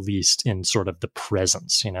character, at least in sort of the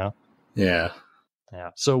presence, you know? Yeah.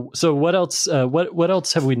 Yeah. So what else? What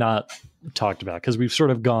else have we not talked about? Because we've sort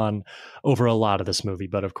of gone over a lot of this movie,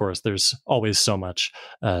 but of course, there's always so much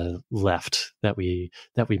left that we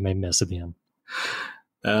may miss at the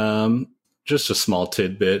end. Just a small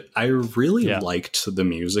tidbit. I really liked the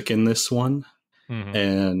music in this one,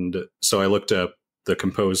 and so I looked up the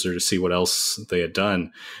composer to see what else they had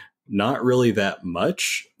done. Not really that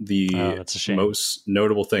much. That's a shame. Most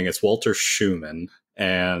notable thing, it's Walter Schumann.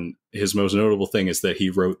 And his most notable thing is that he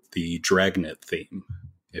wrote the Dragnet theme,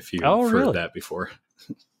 if you've heard that before.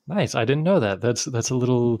 Nice. I didn't know that. That's a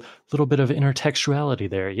little bit of intertextuality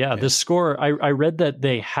there. Yeah. This score, I read that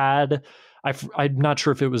they had, I'm not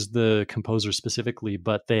sure if it was the composer specifically,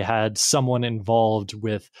 but they had someone involved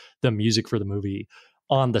with the music for the movie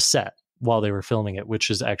on the set while they were filming it, which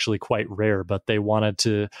is actually quite rare. But they wanted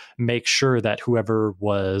to make sure that whoever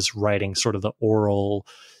was writing sort of the oral,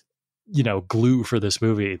 glue for this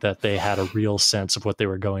movie, that they had a real sense of what they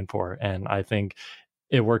were going for. And I think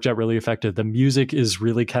it worked out really effective. The music is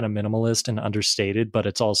really kind of minimalist and understated, but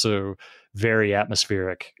it's also very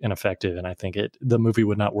atmospheric and effective. And I think the movie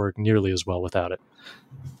would not work nearly as well without it.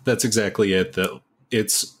 That's exactly it.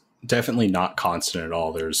 It's definitely not constant at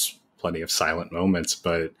all. There's plenty of silent moments,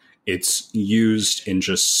 but it's used in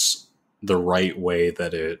just the right way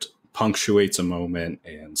that it punctuates a moment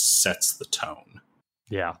and sets the tone.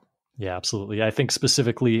 Yeah. Yeah, absolutely. I think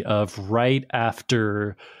specifically of right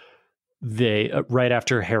after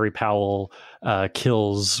Harry Powell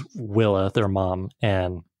kills Willa, their mom,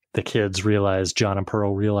 and the kids realize, John and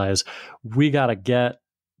Pearl realize, we got to get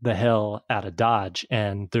the hell out of Dodge.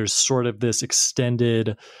 And there's sort of this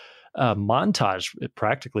extended montage, it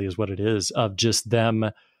practically is what it is, of just them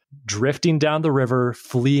drifting down the river,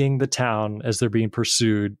 fleeing the town as they're being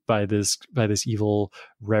pursued by this evil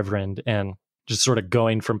reverend, and just sort of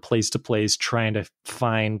going from place to place, trying to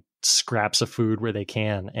find scraps of food where they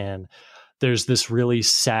can. And there's this really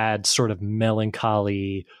sad sort of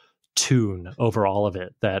melancholy tune over all of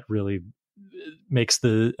it that really makes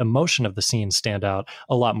the emotion of the scene stand out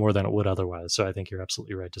a lot more than it would otherwise. So I think you're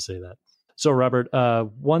absolutely right to say that. So Robert,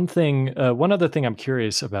 one other thing I'm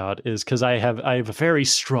curious about is, because I have a very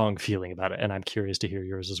strong feeling about it, and I'm curious to hear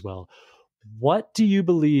yours as well. What do you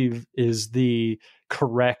believe is the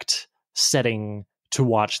correct setting to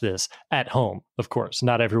watch this at home? Of course,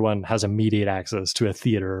 not everyone has immediate access to a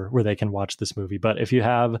theater where they can watch this movie, but if you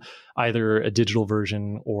have either a digital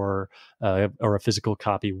version or a physical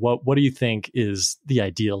copy, what do you think is the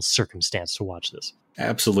ideal circumstance to watch this?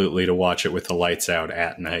 Absolutely, to watch it with the lights out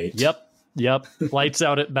at night. Yep. Lights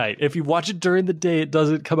out at night. If you watch it during the day, it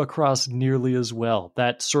doesn't come across nearly as well.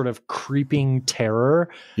 That sort of creeping terror,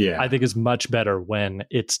 I think, is much better when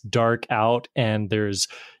it's dark out and there's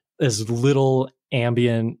as little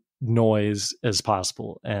ambient noise as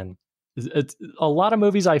possible. And it's a lot of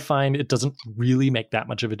movies, I find it doesn't really make that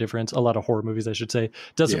much of a difference. A lot of horror movies, I should say,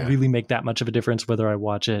 doesn't really make that much of a difference whether I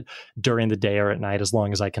watch it during the day or at night, as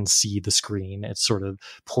long as I can see the screen. It sort of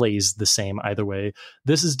plays the same either way.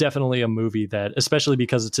 This is definitely a movie that, especially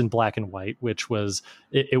because it's in black and white, which was,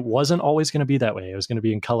 it wasn't always going to be that way. It was going to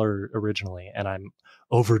be in color originally, and I'm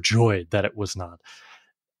overjoyed that it was not.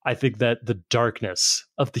 I think that the darkness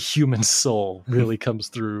of the human soul really comes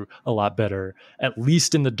through a lot better, at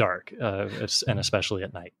least in the dark, and especially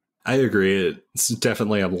at night. I agree. It's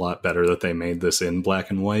definitely a lot better that they made this in black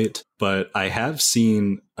and white, but I have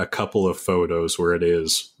seen a couple of photos where it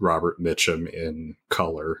is Robert Mitchum in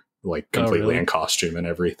color, like completely in costume and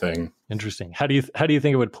everything. Interesting. How do you think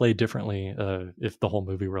it would play differently if the whole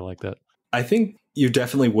movie were like that? I think you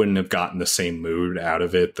definitely wouldn't have gotten the same mood out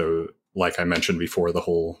of it, though. Like I mentioned before, the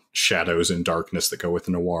whole shadows and darkness that go with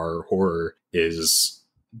noir horror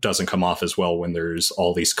doesn't come off as well when there's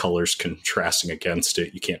all these colors contrasting against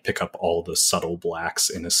it. You can't pick up all the subtle blacks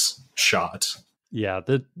in a shot. Yeah,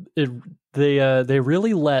 they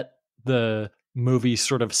really let the movie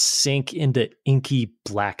sort of sink into inky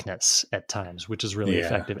blackness at times, which is really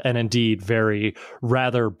effective, and indeed very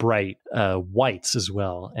rather bright whites as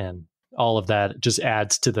well. And all of that just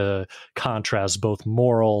adds to the contrast, both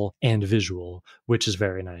moral and visual, which is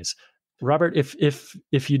very nice. Robert, if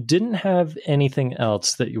you didn't have anything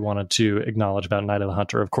else that you wanted to acknowledge about Night of the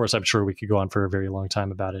Hunter, of course, I'm sure we could go on for a very long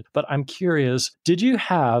time about it, but I'm curious, did you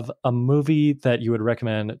have a movie that you would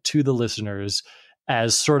recommend to the listeners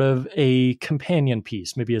as sort of a companion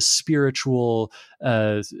piece, maybe a spiritual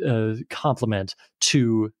complement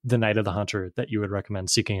to The Night of the Hunter that you would recommend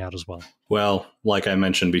seeking out as well? Well, like I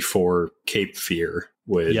mentioned before, Cape Fear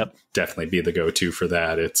would definitely be the go-to for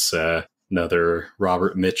that. It's another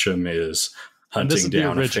Robert Mitchum is hunting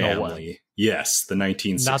down a family. One. Yes, the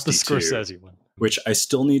 1962. Not the Scorsese one. Which I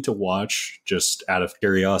still need to watch just out of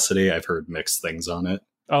curiosity. I've heard mixed things on it.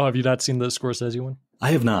 Oh, have you not seen the Scorsese one?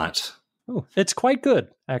 I have not. Oh, it's quite good,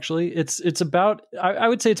 actually. It's about, I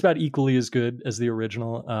would say it's about equally as good as the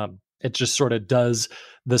original. It just sort of does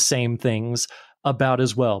the same things about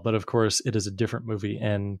as well, but of course it is a different movie.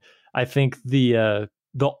 And I think the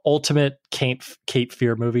ultimate Cape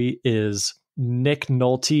Fear movie is Nick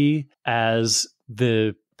Nolte as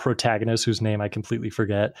the protagonist, whose name I completely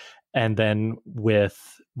forget, and then with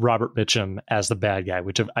Robert Mitchum as the bad guy,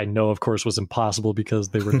 which I know, of course, was impossible because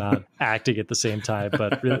they were not acting at the same time.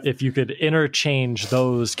 But if you could interchange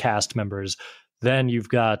those cast members, then you've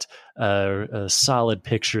got a solid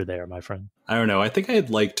picture there, my friend. I don't know. I think I'd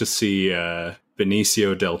like to see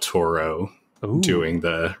Benicio del Toro doing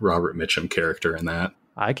the Robert Mitchum character in that.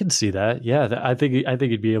 I can see that. Yeah, I think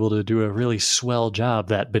he'd be able to do a really swell job,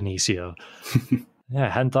 that Benicio. Yeah, I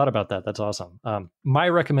hadn't thought about that. That's awesome. My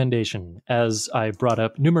recommendation, as I brought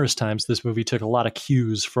up numerous times, this movie took a lot of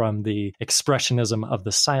cues from the expressionism of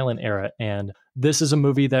the silent era. And this is a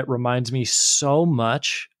movie that reminds me so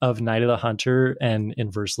much of Night of the Hunter, and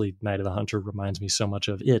inversely, Night of the Hunter reminds me so much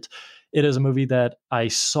of it. It is a movie that I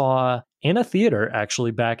saw in a theater,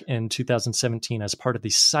 actually, back in 2017 as part of the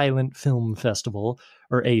Silent Film Festival,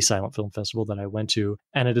 or a Silent Film Festival that I went to.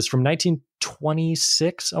 And it is from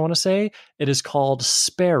 1926, I want to say. It is called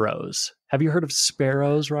Sparrows. Have you heard of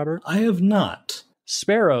Sparrows, Robert? I have not.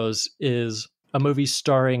 Sparrows is a movie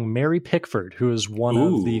starring Mary Pickford, who is one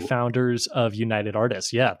of the founders of United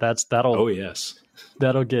Artists. Yeah, that'll. Oh, yes.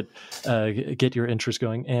 That'll get your interest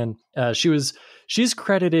going. And she's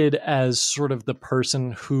credited as sort of the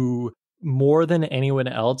person who, more than anyone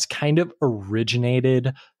else, kind of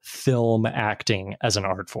originated film acting as an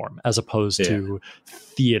art form, as opposed to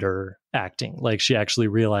theater acting. Like, she actually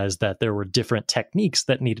realized that there were different techniques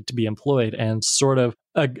that needed to be employed, and sort of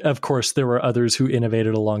course, there were others who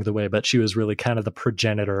innovated along the way, but she was really kind of the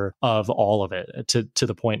progenitor of all of it, to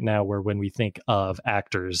the point now where when we think of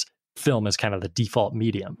actors, film as kind of the default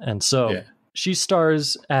medium. And so she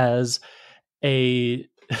stars as a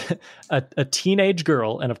teenage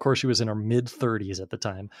girl, and of course she was in her mid 30s at the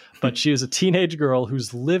time, but she was a teenage girl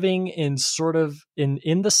who's living in sort of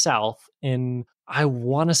in the South, in, I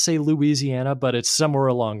want to say Louisiana, but it's somewhere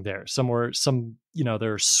along there, there's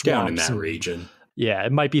swamps down in that region. Yeah,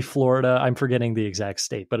 it might be Florida. I'm forgetting the exact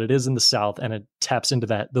state, but it is in the South, and it taps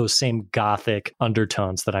into those same gothic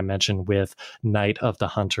undertones that I mentioned with Night of the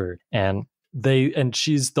Hunter. And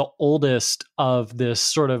she's the oldest of this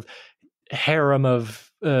sort of harem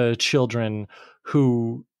of children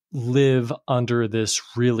who live under this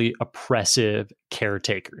really oppressive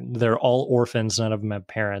caretaker. They're all orphans. None of them have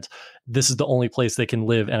parents. This is the only place they can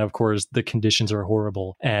live. And of course, the conditions are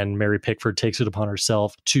horrible. And Mary Pickford takes it upon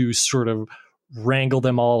herself to sort of wrangle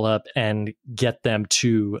them all up and get them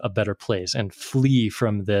to a better place and flee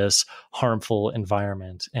from this harmful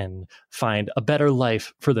environment and find a better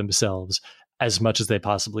life for themselves as much as they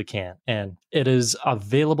possibly can. And it is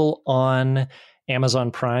available on Amazon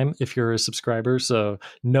Prime if you're a subscriber, so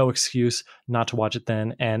no excuse not to watch it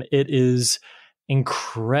then. And it is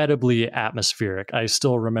incredibly atmospheric. I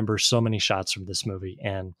still remember so many shots from this movie,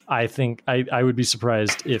 and I think I would be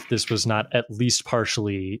surprised if this was not at least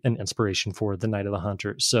partially an inspiration for The Night of the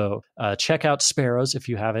Hunter. So check out Sparrows if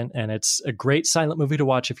you haven't, and it's a great silent movie to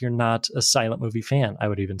watch if you're not a silent movie fan, I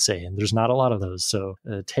would even say, and there's not a lot of those, so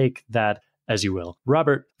take that as you will.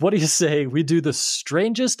 Robert, what do you say we do the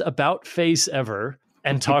strangest about face ever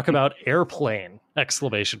and talk about Airplane! !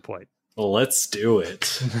 Well, let's do it.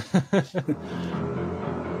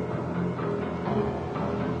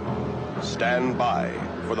 Stand by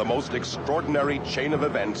for the most extraordinary chain of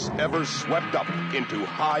events ever swept up into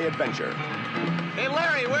high adventure. Hey,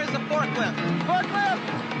 Larry, where's the forklift? Forklift!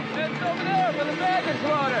 It's over there with the baggage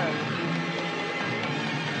loader.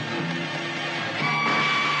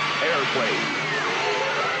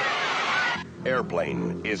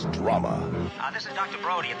 Airplane is drama. This is Dr.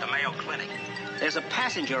 Brody at the Mayo Clinic. There's a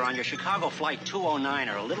passenger on your Chicago Flight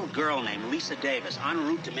 209er, a little girl named Lisa Davis, en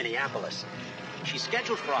route to Minneapolis. She's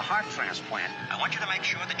scheduled for a heart transplant. I want you to make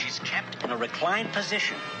sure that she's kept in a reclined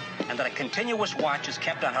position and that a continuous watch is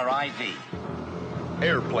kept on her IV.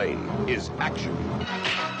 Airplane is action.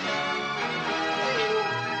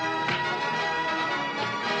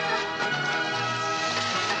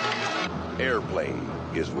 Airplane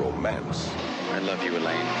is romance. I love you,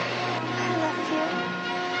 Elaine. I love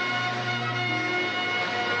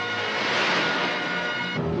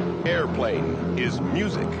you. Airplane is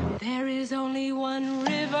music. There is only one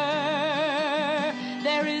river.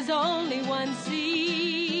 There is only one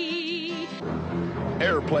sea.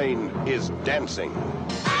 Airplane is dancing.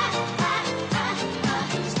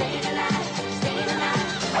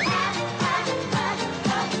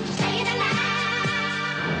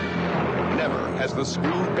 Never has the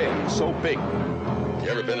screen been so big. You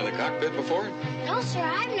ever been in a cockpit before? No, sir,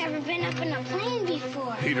 I've never been up in a plane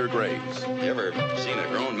before. Peter Graves. You ever seen a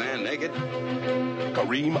grown man naked?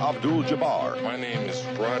 Kareem Abdul-Jabbar. My name is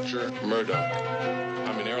Roger Murdoch.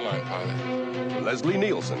 I'm an airline pilot. Leslie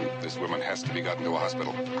Nielsen. This woman has to be gotten to a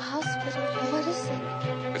hospital. A hospital? What is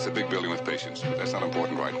it? It's a big building with patients, but that's not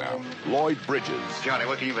important right now. Lloyd Bridges. Johnny,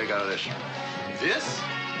 what can you make out of this? This?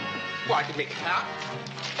 Well, I could make a cap.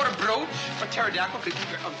 Or a brooch, or pterodactyl.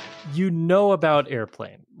 You know about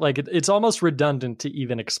Airplane. Like, it's almost redundant to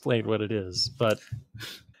even explain what it is, but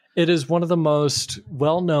it is one of the most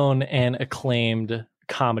well-known and acclaimed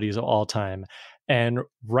comedies of all time, and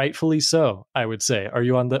rightfully so, I would say. Are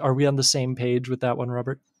we on the same page with that one,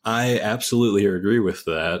 Robert? I absolutely agree with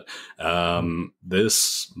that.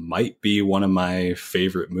 This might be one of my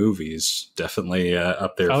favorite movies. Definitely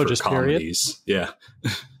up there for just comedies. Period?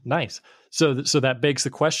 Yeah. Nice. So that begs the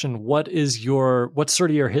question, what's sort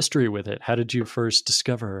of your history with it? How did you first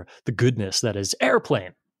discover the goodness that is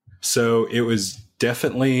Airplane? So it was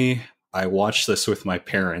definitely, I watched this with my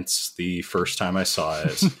parents the first time I saw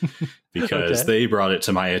it because they brought it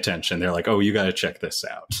to my attention. They're like, oh, you got to check this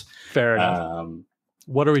out. Fair enough.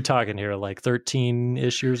 What are we talking here? Like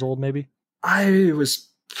 13-ish years old, maybe? I was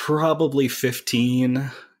probably 15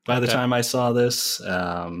 by the time I saw this.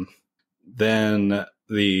 Then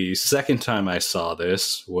the second time I saw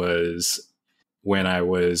this was when I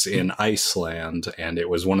was in Iceland, and it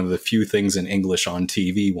was one of the few things in English on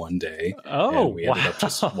TV one day. Oh, and we ended up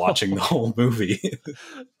just watching the whole movie.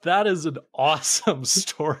 That is an awesome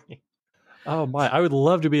story. Oh my, I would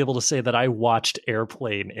love to be able to say that I watched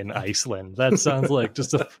Airplane in Iceland. That sounds like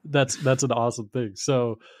just that's an awesome thing.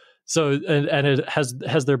 So and it has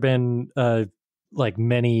there been like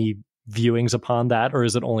many viewings upon that, or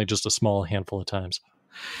is it only just a small handful of times?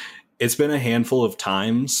 It's been a handful of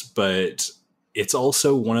times, but it's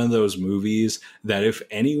also one of those movies that if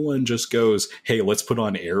anyone just goes, hey, let's put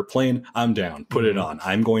on Airplane, I'm down. Put it on.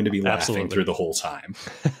 I'm going to be laughing through the whole time.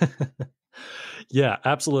 Yeah,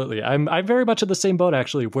 absolutely. I'm very much in the same boat,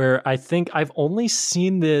 actually, where I think I've only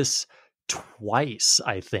seen this twice,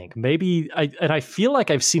 I think. And I feel like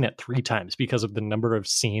I've seen it 3 times because of the number of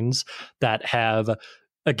scenes that have,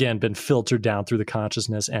 again, been filtered down through the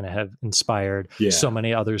consciousness and have inspired so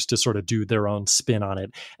many others to sort of do their own spin on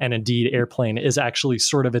it. And indeed, Airplane is actually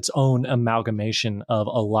sort of its own amalgamation of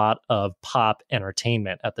a lot of pop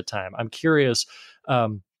entertainment at the time. I'm curious,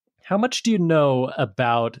 how much do you know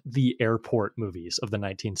about the airport movies of the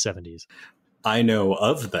 1970s? I know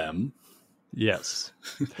of them. Yes.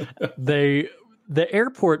 The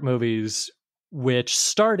airport movies, which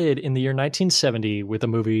started in the year 1970 with a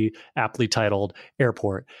movie aptly titled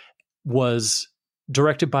Airport, was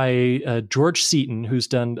directed by George Seaton, who's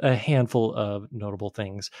done a handful of notable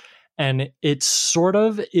things. And it sort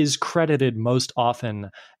of is credited most often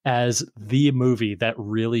as the movie that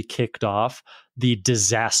really kicked off the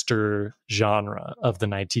disaster genre of the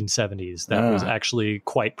 1970s that was actually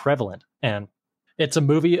quite prevalent. And it's a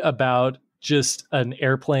movie about just an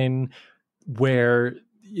airplane where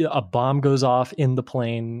a bomb goes off in the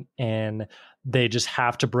plane and they just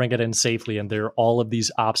have to bring it in safely. And there are all of these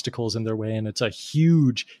obstacles in their way. And it's a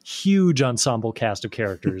huge, huge ensemble cast of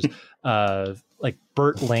characters, like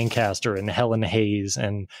Burt Lancaster and Helen Hayes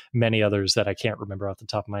and many others that I can't remember off the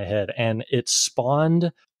top of my head. And it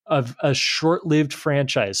spawned a short-lived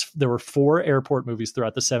franchise. There were 4 airport movies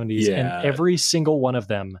throughout the 70s, and every single one of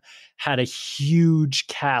them had a huge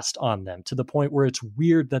cast on them, to the point where it's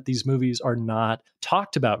weird that these movies are not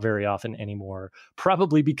talked about very often anymore,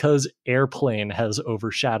 probably because Airplane has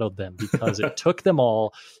overshadowed them, because it took them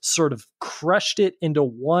all, sort of crushed it into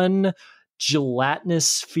one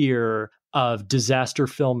gelatinous sphere of disaster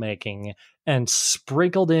filmmaking, and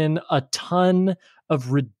sprinkled in a ton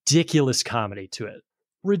of ridiculous comedy to it.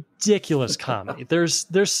 Ridiculous comedy. There's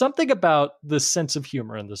something about the sense of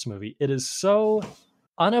humor in this movie. It is so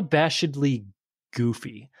unabashedly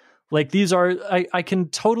goofy. Like, these are, I can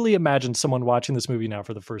totally imagine someone watching this movie now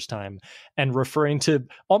for the first time and referring to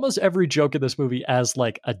almost every joke in this movie as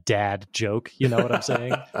like a dad joke. You know what I'm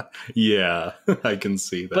saying? Yeah, I can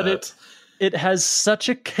see that. But it has such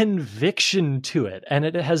a conviction to it. And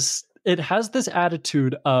it has this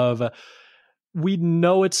attitude of, we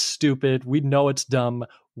know it's stupid. We know it's dumb.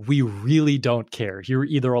 We really don't care. You're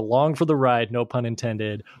either along for the ride, no pun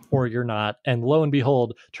intended, or you're not. And lo and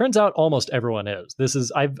behold, turns out almost everyone is.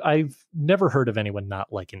 I've never heard of anyone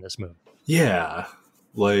not liking this movie. Yeah.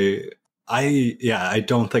 I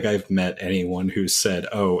don't think I've met anyone who said,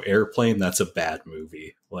 oh, Airplane, that's a bad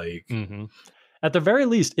movie. At the very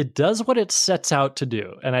least, it does what it sets out to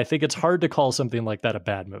do. And I think it's hard to call something like that a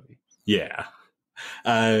bad movie. Yeah.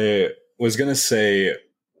 I was going to say,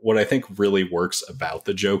 what I think really works about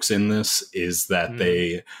the jokes in this is that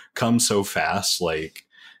they come so fast. Like,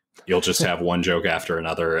 you'll just have one joke after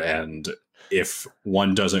another, and if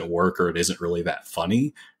one doesn't work or it isn't really that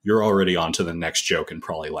funny, you're already on to the next joke and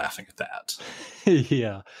probably laughing at that.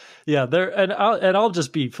 Yeah. I'll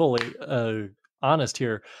just be fully honest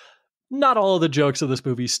here. Not all of the jokes of this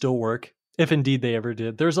movie still work, if indeed they ever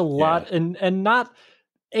did. There's a lot, and not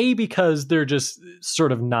because they're just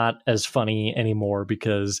sort of not as funny anymore,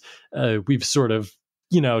 because we've sort of,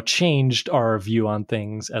 changed our view on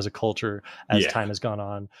things as a culture as time has gone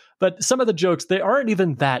on. But some of the jokes, they aren't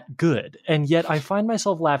even that good. And yet I find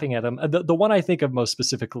myself laughing at them. The one I think of most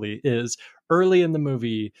specifically is early in the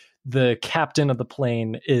movie, the captain of the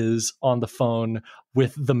plane is on the phone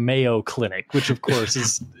with the Mayo Clinic, which of course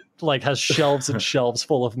is like has shelves and shelves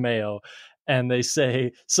full of Mayo. And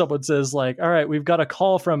someone says like, all right, we've got a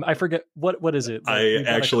call from, I forget, what is it? Like, I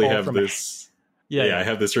actually have this. I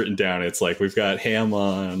have this written down. It's like, we've got Ham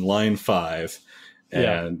on line 5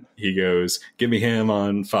 and he goes, give me Ham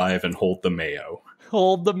on 5 and hold the Mayo.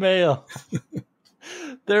 Hold the Mayo.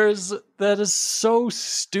 That is so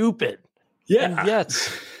stupid. Yeah. And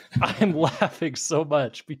yet I'm laughing so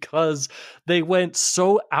much because they went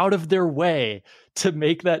so out of their way to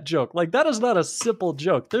make that joke. Like, that is not a simple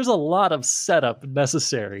joke. There's a lot of setup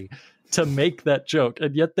necessary to make that joke.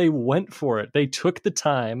 And yet they went for it. They took the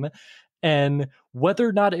time, and whether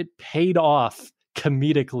or not it paid off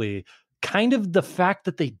comedically, kind of the fact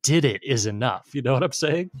that they did it is enough. You know what I'm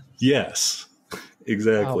saying? Yes,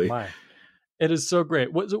 exactly. Oh my. It is so great.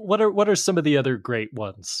 What are some of the other great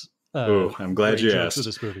ones? I'm glad you asked.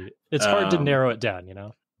 This movie. It's hard to narrow it down,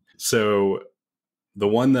 So the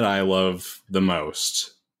one that I love the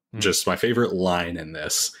most, just my favorite line in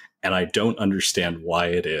this, and I don't understand why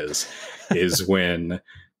it is when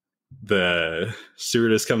the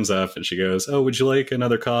stewardess comes up and she goes, "Oh, would you like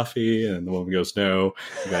another coffee?" And the woman goes, "No."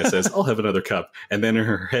 The guy says, "I'll have another cup." And then in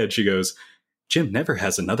her head, she goes, "Jim never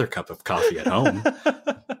has another cup of coffee at home."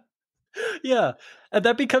 Yeah. And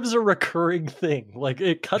that becomes a recurring thing. Like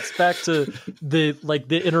it cuts back to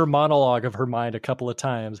the inner monologue of her mind a couple of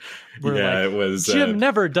times. Yeah, it was Jim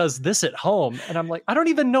never does this at home. And I'm like, I don't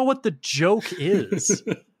even know what the joke is.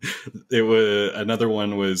 It was another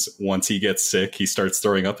one was once he gets sick, he starts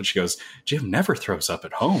throwing up and she goes, "Jim never throws up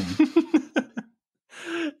at home."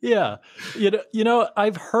 Yeah. You know,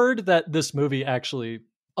 I've heard that this movie actually,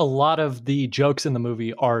 a lot of the jokes in the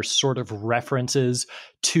movie are sort of references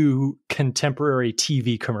to contemporary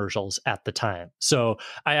TV commercials at the time. So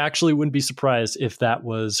I actually wouldn't be surprised if that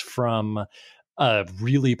was from a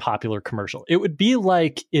really popular commercial. It would be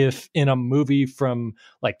like if in a movie from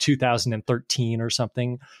like 2013 or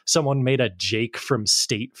something, someone made a Jake from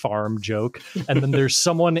State Farm joke. And then there's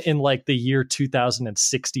someone in like the year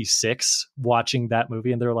 2066 watching that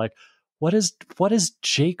movie and they're like, what is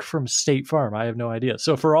Jake from State Farm? I have no idea.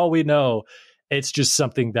 So for all we know, it's just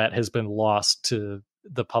something that has been lost to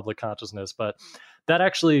the public consciousness. But that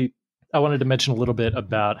actually, I wanted to mention a little bit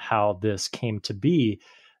about how this came to be.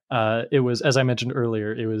 It was, as I mentioned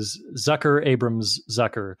earlier, it was Zucker, Abrams,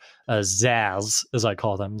 Zucker, Zaz, as I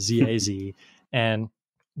call them, Z-A-Z. And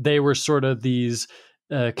they were sort of these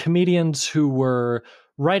comedians who were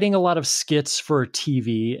writing a lot of skits for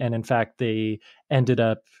TV. And in fact, they ended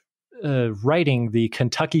up writing the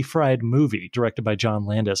Kentucky Fried Movie directed by John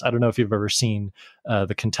Landis. I don't know if you've ever seen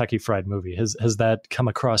the Kentucky Fried Movie. Has that come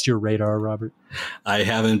across your radar, Robert? I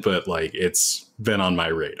haven't, but like it's been on my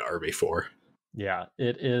radar before. Yeah,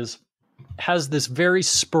 it has this very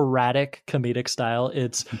sporadic comedic style.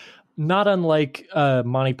 It's not unlike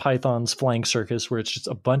Monty Python's Flying Circus, where it's just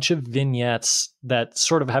a bunch of vignettes that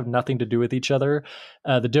sort of have nothing to do with each other.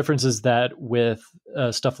 The difference is that with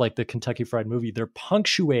stuff like the Kentucky Fried Movie, they're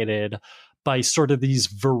punctuated by sort of these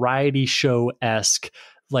variety show-esque,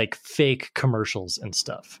 like fake commercials and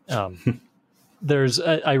stuff.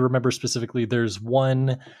 I remember specifically, there's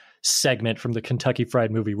one segment from the Kentucky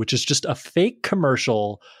Fried Movie, which is just a fake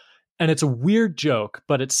commercial, and it's a weird joke,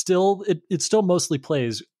 but it still mostly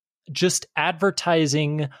plays just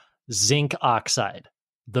advertising zinc oxide,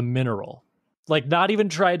 the mineral, like not even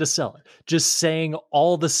trying to sell it, just saying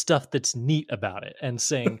all the stuff that's neat about it and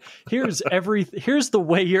saying, here's the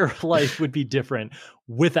way your life would be different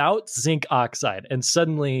without zinc oxide. And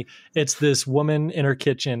suddenly it's this woman in her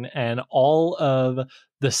kitchen and all of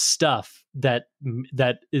the stuff that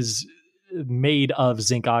is made of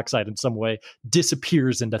zinc oxide in some way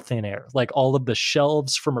disappears into thin air. Like all of the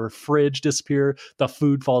shelves from her fridge disappear, the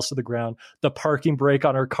food falls to the ground, the parking brake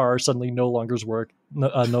on her car suddenly no longer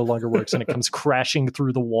works, and it comes crashing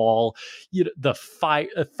through the wall. The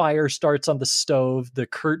fire starts on the stove, the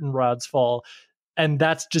curtain rods fall, and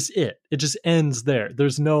that's just it. It just ends there.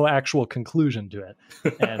 There's no actual conclusion to it.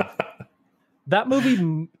 And that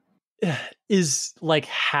movie is like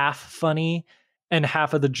half funny, and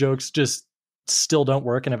half of the jokes just still don't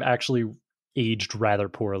work and have actually aged rather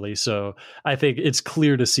poorly. So I think it's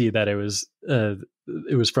clear to see that it was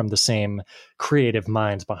from the same creative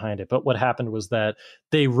minds behind it. But what happened was that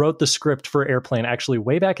they wrote the script for Airplane actually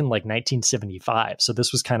way back in like 1975. So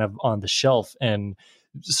this was kind of on the shelf and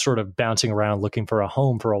sort of bouncing around looking for a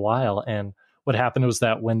home for a while. And what happened was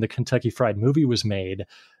that when the Kentucky Fried Movie was made,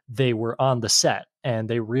 they were on the set and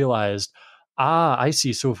they realized, I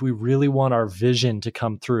see. So if we really want our vision to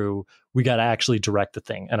come through, we got to actually direct the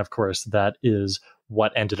thing. And of course, that is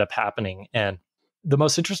what ended up happening. And the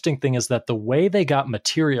most interesting thing is that the way they got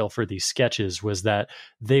material for these sketches was that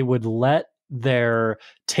they would let their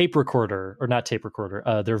their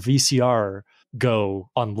VCR go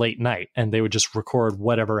on late night, and they would just record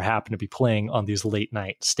whatever happened to be playing on these late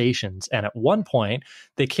night stations. And at one point,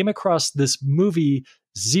 they came across this movie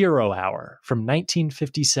 0 Hour from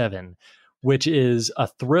 1957, which is a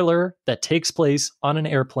thriller that takes place on an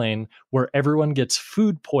airplane where everyone gets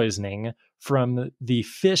food poisoning from the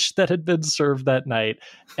fish that had been served that night,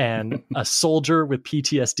 and a soldier with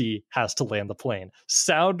PTSD has to land the plane.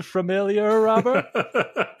 Sound familiar, Robert?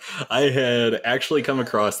 I had actually come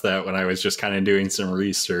across that when I was just kind of doing some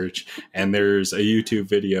research, and there's a YouTube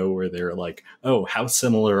video where they're like, oh, how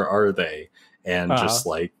similar are they? And just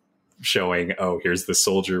like showing, oh, here's the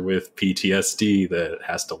soldier with PTSD that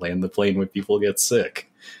has to land the plane when people get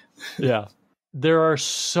sick. Yeah. There are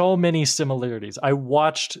so many similarities. I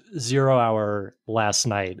watched 0 Hour last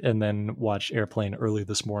night and then watched Airplane early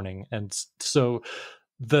this morning. And so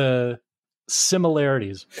the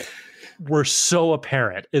similarities, were so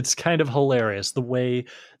apparent. It's kind of hilarious the way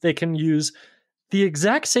they can use the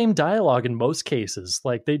exact same dialogue in most cases.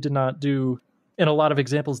 Like they did not do, in a lot of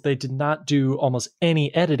examples, they did not do almost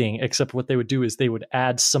any editing, except what they would do is they would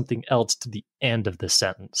add something else to the end of the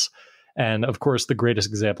sentence. And of course, the greatest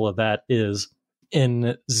example of that is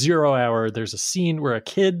in 0 Hour, there's a scene where a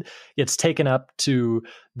kid gets taken up to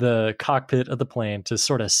the cockpit of the plane to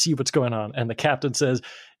sort of see what's going on. And the captain says,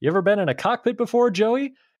 "You ever been in a cockpit before,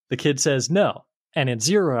 Joey?" The kid says no. And in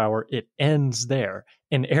 0 Hour, it ends there.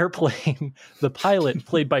 In Airplane, the pilot,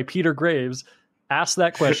 played by Peter Graves, asks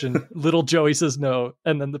that question. Little Joey says no.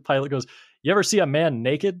 And then the pilot goes, "You ever see a man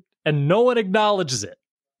naked?" And no one acknowledges it.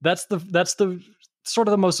 That's the sort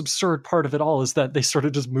of the most absurd part of it all, is that they sort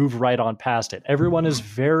of just move right on past it. Everyone is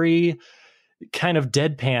very kind of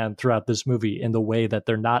deadpan throughout this movie in the way that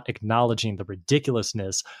they're not acknowledging the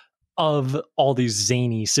ridiculousness of all these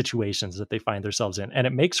zany situations that they find themselves in. And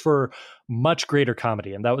it makes for much greater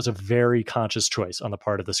comedy. And that was a very conscious choice on the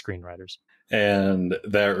part of the screenwriters. And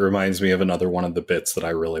that reminds me of another one of the bits that I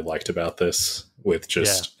really liked about this, with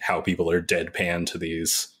just how people are deadpan to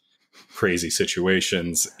these crazy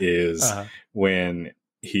situations, is when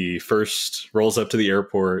he first rolls up to the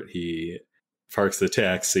airport, he parks the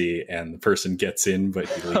taxi and the person gets in, but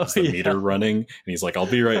he leaves the meter running, and he's like, "I'll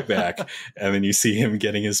be right back." And then you see him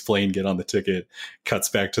getting his plane, get on the ticket, cuts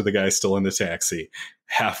back to the guy still in the taxi.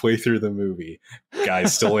 Halfway through the movie,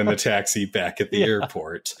 guy's still in the taxi back at the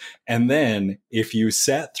airport. And then if you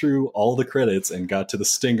sat through all the credits and got to the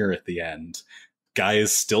stinger at the end, guy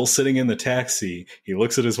is still sitting in the taxi. He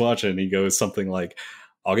looks at his watch and he goes something like,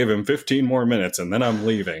 "I'll give him 15 more minutes and then I'm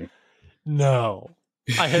leaving." No,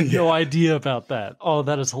 I had no idea about that. Oh,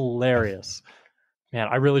 that is hilarious. Man,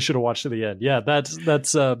 I really should have watched to the end. Yeah, that's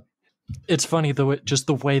it's funny though, just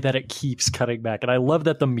the way that it keeps cutting back. And I love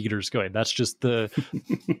that the meter's going. That's just the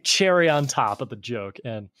cherry on top of the joke.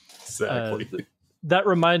 And exactly. That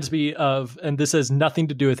reminds me of, and this has nothing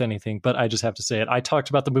to do with anything, but I just have to say it. I talked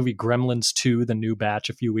about the movie Gremlins 2, The New Batch,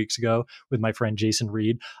 a few weeks ago with my friend Jason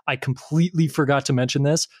Reed. I completely forgot to mention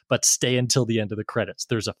this, but stay until the end of the credits.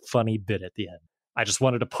 There's a funny bit at the end. I just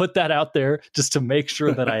wanted to put that out there just to make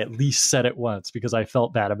sure that I at least said it once, because I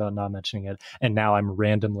felt bad about not mentioning it. And now I'm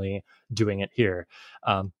randomly doing it here.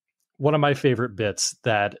 One of my favorite bits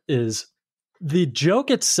that is, the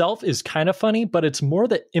joke itself is kind of funny, but it's more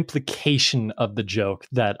the implication of the joke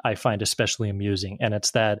that I find especially amusing. And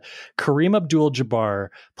it's that Kareem Abdul-Jabbar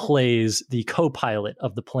plays the co-pilot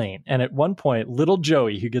of the plane. And at one point, little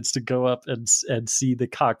Joey, who gets to go up and see the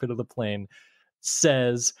cockpit of the plane,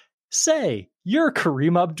 says, "Say, you're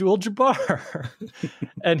Kareem Abdul-Jabbar."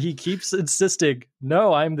 And he keeps insisting,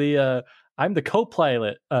 "No, I'm the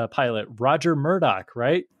co-pilot, pilot Roger Murdoch,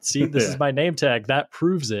 right? See, this is my name tag. That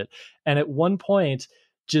proves it." And at one point,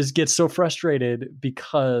 just gets so frustrated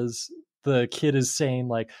because the kid is saying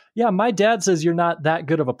like, "Yeah, my dad says you're not that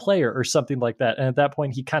good of a player," or something like that. And at that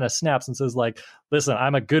point, he kind of snaps and says like, "Listen,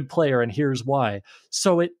 I'm a good player, and here's why."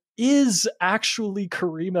 So it is actually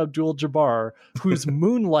Kareem Abdul-Jabbar who's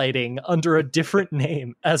moonlighting under a different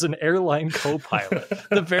name as an airline co-pilot.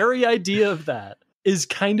 The very idea of that is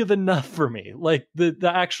kind of enough for me. Like the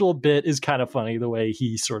actual bit is kind of funny, the way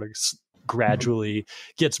he sort of gradually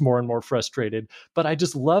gets more and more frustrated. But I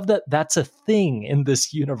just love that that's a thing in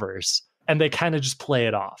this universe, and they kind of just play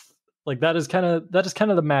it off. Like that is kind of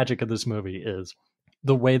the magic of this movie, is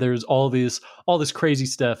the way there's all this crazy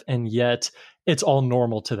stuff, and yet it's all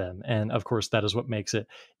normal to them. And of course, that is what makes it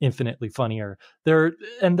infinitely funnier. There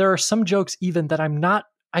are some jokes even that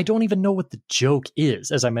I don't even know what the joke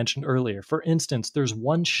is, as I mentioned earlier. For instance, there's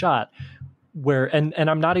one shot where, and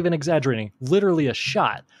I'm not even exaggerating, literally a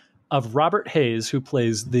shot of Robert Hayes, who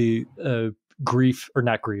plays the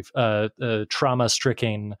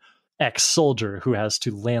trauma-stricken ex-soldier who has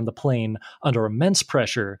to land the plane under immense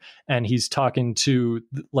pressure, and he's talking to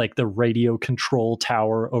like the radio control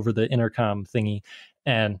tower over the intercom thingy.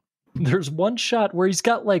 And there's one shot where he's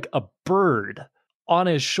got like a bird on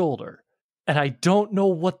his shoulder, and I don't know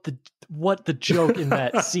what the joke in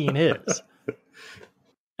that scene is.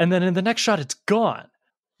 And then in the next shot, it's gone.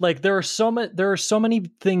 Like there are so many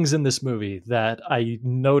things in this movie that I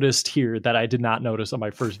noticed here that I did not notice on my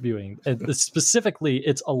first viewing. And specifically,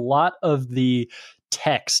 it's a lot of the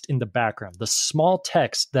text in the background, the small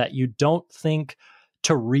text that you don't think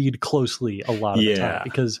to read closely a lot of the time,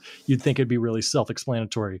 because you'd think it'd be really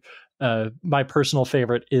self-explanatory. My personal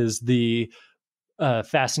favorite is the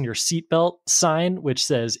fasten your seatbelt sign, which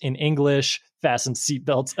says in English, fasten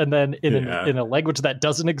seatbelts. And then in a language that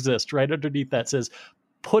doesn't exist, right underneath that says,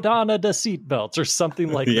 put on the seatbelts or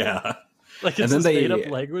something like that. Like it's this made up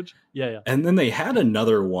language. Yeah. And then they had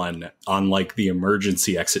another one on like the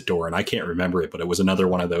emergency exit door, and I can't remember it, but it was another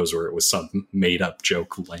one of those where it was some made up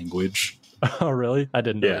joke language. Oh, really? I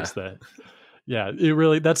didn't notice that. Yeah, it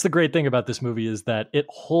really, that's the great thing about this movie is that it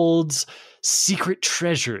holds secret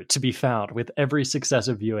treasure to be found with every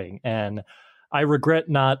successive viewing. And I regret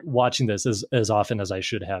not watching this as often as I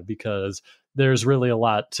should have, because there's really a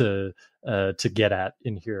lot to get at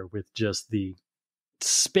in here with just the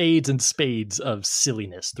spades and spades of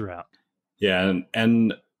silliness throughout. Yeah,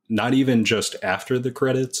 and not even just after the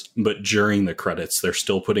credits, but during the credits, they're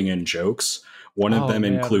still putting in jokes. One of them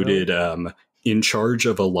included really? In charge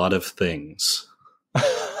of a lot of things.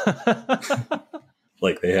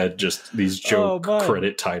 Like they had just these joke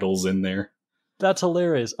credit titles in there. That's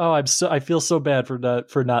hilarious. Oh, I feel so bad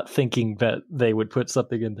for not thinking that they would put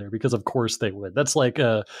something in there, because of course they would. That's like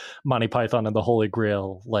Monty Python and the Holy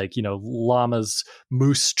Grail, like, you know, llamas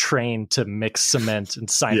moose trained to mix cement and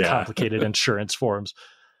sign complicated insurance forms.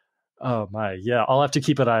 Oh my, yeah. I'll have to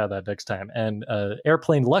keep an eye on that next time. And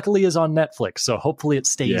Airplane luckily is on Netflix, so hopefully it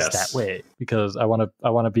stays that way, because I want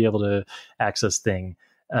to be able to access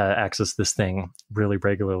this thing really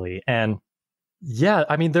regularly. And yeah,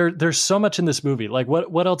 I mean, there's so much in this movie. Like,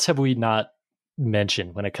 what else have we not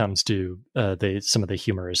mentioned when it comes to some of the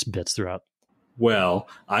humorous bits throughout? Well,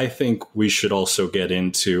 I think we should also get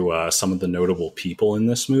into some of the notable people in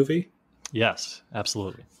this movie. Yes,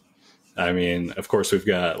 absolutely. I mean, of course, we've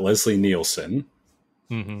got Leslie Nielsen.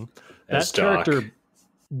 Mm-hmm. That character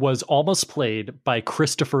was almost played by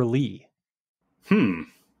Christopher Lee. Which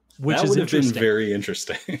that is would have been interesting. Very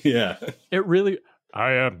interesting. Yeah. It really...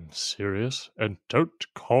 I am serious, and don't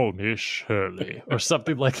call me Shirley, or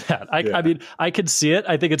something like that. I mean, I could see it.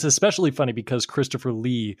 I think it's especially funny because Christopher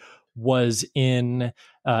Lee was in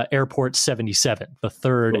Airport 77, the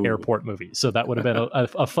third Airport movie. So that would have been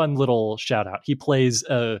a fun little shout out. He plays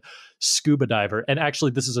a scuba diver. And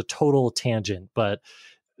actually, this is a total tangent, but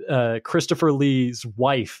Christopher Lee's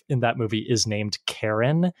wife in that movie is named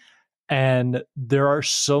Karen. And there are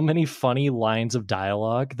so many funny lines of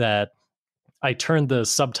dialogue that I turned the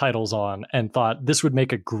subtitles on and thought this would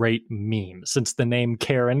make a great meme, since the name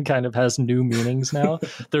Karen kind of has new meanings now.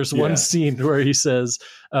 There's one scene where he says,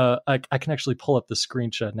 I can actually pull up the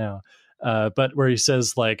screenshot now, but where he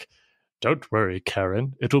says, like, "Don't worry,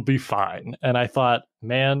 Karen, it'll be fine." And I thought,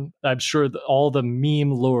 man, I'm sure all the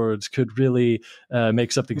meme lords could really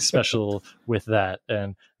make something special with that.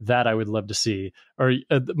 And that I would love to see. Or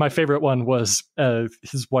my favorite one was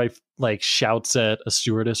his wife like shouts at a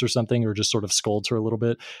stewardess or something, or just sort of scolds her a little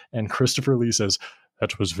bit. And Christopher Lee says,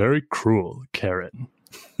 "That was very cruel, Karen."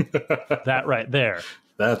 That right there.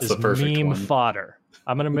 That's the perfect meme one. Fodder.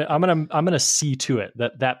 I'm gonna see to it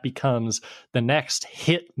that becomes the next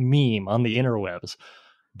hit meme on the interwebs.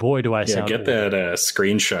 Boy, do I sound get that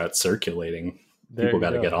screenshot circulating. People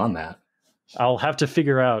got to get on that. I'll have to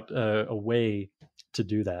figure out a way to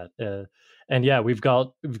do that. And yeah, we've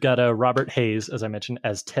got Robert Hayes, as I mentioned,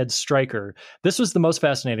 as Ted Stryker. This was the most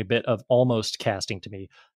fascinating bit of almost casting to me.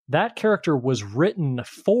 That character was written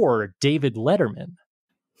for David Letterman.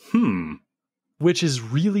 Which is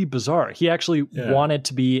really bizarre. He actually wanted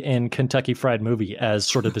to be in Kentucky Fried Movie as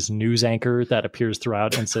sort of this news anchor that appears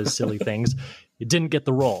throughout and says silly things. He didn't get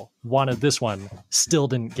the role. Wanted this one. Still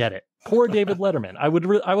didn't get it. Poor David Letterman. I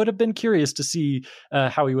would have been curious to see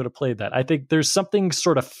how he would have played that. I think there's something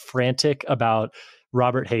sort of frantic about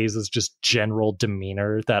Robert Hayes' just general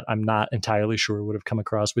demeanor that I'm not entirely sure would have come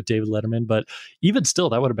across with David Letterman. But even still,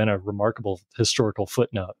 that would have been a remarkable historical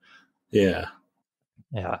footnote. Yeah.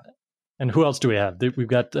 Yeah. And who else do we have? We've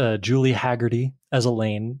got Julie Haggerty as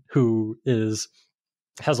Elaine, who has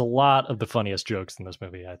a lot of the funniest jokes in this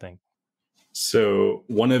movie, I think. So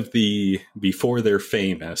one of the before they're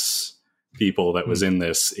famous people that was in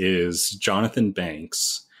this is Jonathan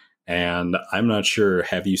Banks. And I'm not sure,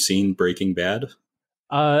 have you seen Breaking Bad?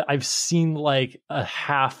 I've seen like a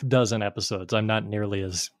half dozen episodes. I'm not nearly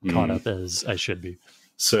as caught up as I should be.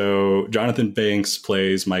 So Jonathan Banks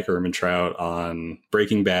plays Mike Ehrmantraut on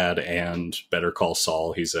Breaking Bad and Better Call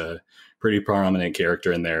Saul. He's a pretty prominent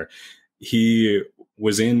character in there. He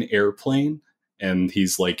was in Airplane, and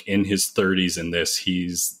he's like in his 30s in this.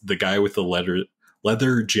 He's the guy with the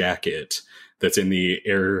leather jacket that's in the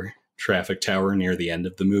air traffic tower near the end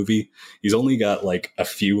of the movie. He's only got like a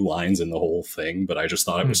few lines in the whole thing, but I just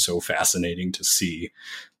thought it was so fascinating to see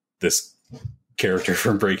this character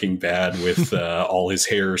from Breaking Bad with all his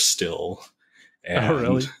hair still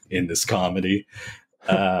and in this comedy.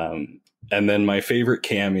 And then my favorite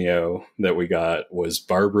cameo that we got was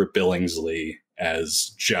Barbara Billingsley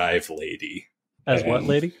as Jive Lady. As what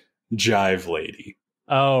lady? Jive Lady.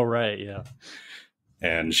 Oh, right, yeah.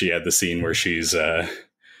 And she had the scene where she's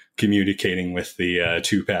communicating with the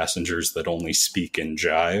two passengers that only speak in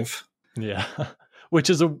jive. Yeah. Which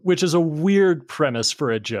is a weird premise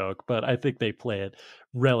for a joke, but I think they play it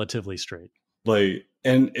relatively straight. Like,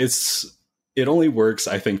 and it only works,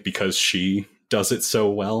 I think, because she does it so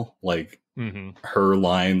well. Like, her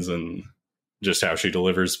lines and just how she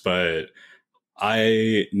delivers. But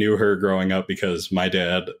I knew her growing up because my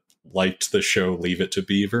dad liked the show Leave It to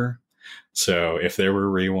Beaver. So if there were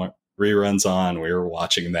reruns on, we were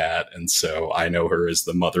watching that. And so I know her as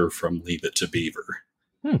the mother from Leave It to Beaver.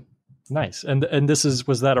 Nice. And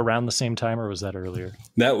was that around the same time or was that earlier?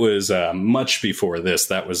 That was much before this.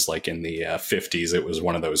 That was like in the 50s. It was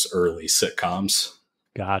one of those early sitcoms.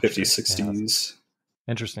 Gotcha. 50s, 60s. Yeah.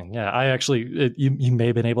 Interesting. Yeah, I actually, you may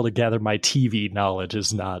have been able to gather my TV knowledge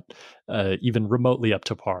is not even remotely up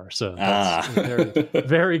to par. So that's very,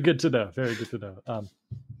 very good to know. Very good to know.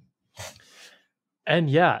 And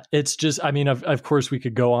yeah, it's just, I mean, of course we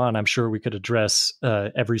could go on. I'm sure we could address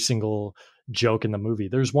every single joke in the movie.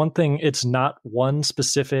 There's one thing, it's not one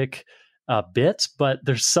specific bit, but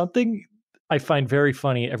there's something I find very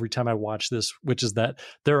funny every time I watch this, which is that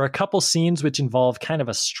there are a couple scenes which involve kind of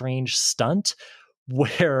a strange stunt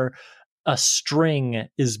where a string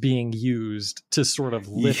is being used to sort of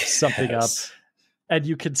lift something up, and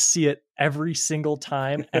you can see it every single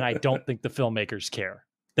time, and I don't think the filmmakers care.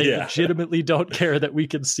 They legitimately don't care that we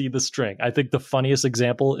can see the string. I think the funniest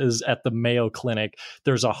example is at the Mayo Clinic.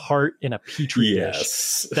 There's a heart in a petri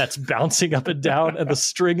dish that's bouncing up and down, and the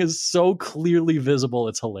string is so clearly visible.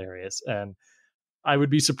 It's hilarious. And I would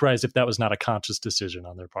be surprised if that was not a conscious decision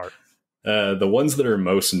on their part. The ones that are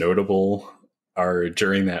most notable are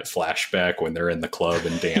during that flashback when they're in the club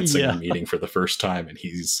and dancing and meeting for the first time, and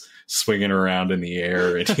he's swinging around in the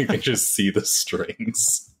air and you can just see the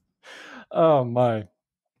strings. Oh my.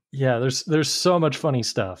 Yeah, there's so much funny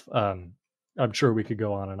stuff. I'm sure we could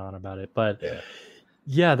go on and on about it, but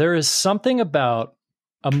yeah, there is something about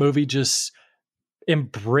a movie just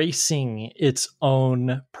embracing its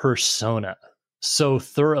own persona so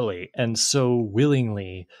thoroughly and so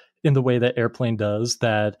willingly in the way that Airplane does,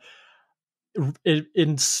 that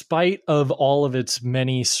in spite of all of its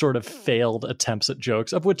many sort of failed attempts at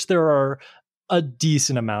jokes, of which there are a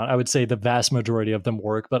decent amount, I would say the vast majority of them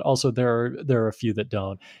work, but also there are a few that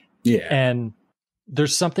don't. Yeah. And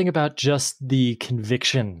there's something about just the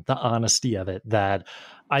conviction, the honesty of it that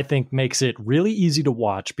I think makes it really easy to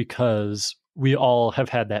watch, because we all have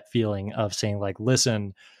had that feeling of saying like,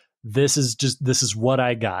 listen, this is what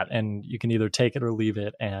I got, and you can either take it or leave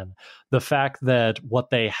it. And the fact that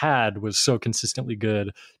what they had was so consistently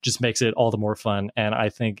good just makes it all the more fun. And I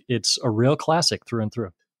think it's a real classic through and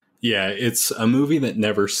through. Yeah, it's a movie that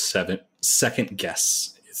never second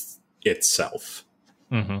guesses itself.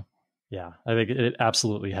 Mm-hmm. Yeah, I think it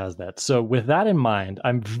absolutely has that. So with that in mind,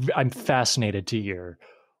 I'm fascinated to hear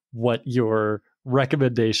what your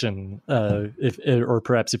recommendation, or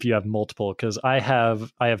perhaps if you have multiple, because I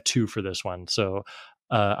have two for this one. So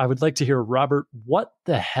I would like to hear, Robert, what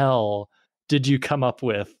the hell did you come up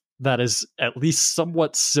with that is at least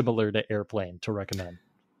somewhat similar to Airplane to recommend?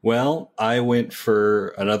 Well, I went for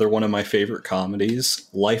another one of my favorite comedies,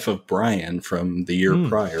 Life of Brian, from the year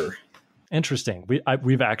prior. Interesting.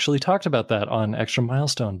 We've actually talked about that on Extra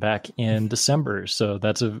Milestone back in December, so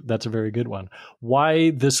that's a very good one.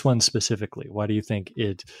 Why this one specifically? Why do you think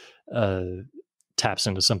it taps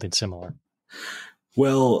into something similar?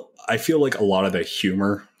 Well, I feel like a lot of the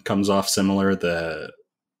humor comes off similar.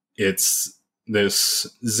 It's this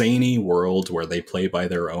zany world where they play by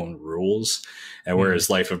their own rules, and whereas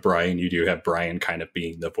Life of Brian, you do have Brian kind of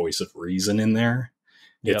being the voice of reason in there.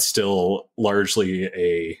 Yep. It's still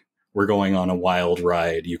largely we're going on a wild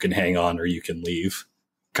ride, you can hang on or you can leave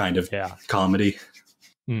kind of comedy.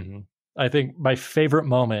 Mm-hmm. I think my favorite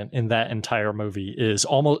moment in that entire movie is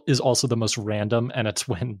also the most random, and it's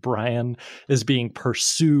when Brian is being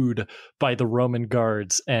pursued by the Roman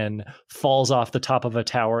guards and falls off the top of a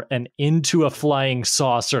tower and into a flying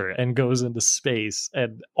saucer and goes into space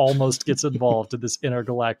and almost gets involved in this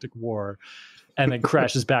intergalactic war and then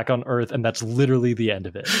crashes back on Earth, and that's literally the end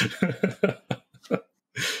of it.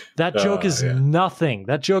 That joke is nothing.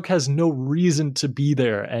 That joke has no reason to be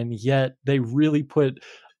there, and yet they really put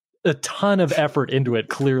a ton of effort into it,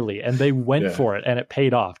 clearly, and they went for it, and it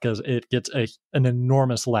paid off because it gets an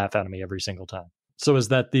enormous laugh out of me every single time. So was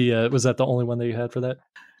that the only one that you had for that?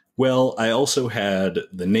 Well, I also had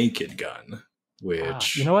The Naked Gun,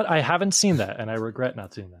 which... you know what? I haven't seen that, and I regret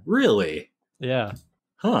not seeing that. Really? Yeah.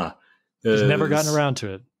 Huh. Just never gotten around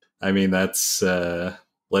to it. I mean, that's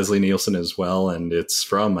Leslie Nielsen as well, and it's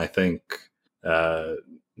from, I think,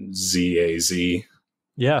 ZAZ.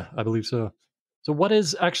 Yeah, I believe so. So what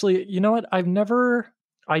is actually, you know what? I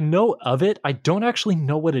know of it. I don't actually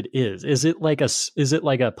know what it is. Is it like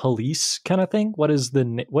a police kind of thing? What is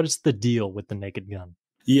the deal with the Naked Gun?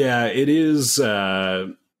 Yeah, it is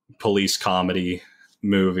a police comedy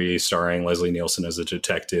movie starring Leslie Nielsen as a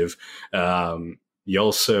detective. You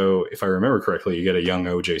also, if I remember correctly, you get a young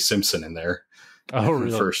O.J. Simpson in there. Oh,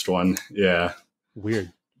 really? The first one. Yeah.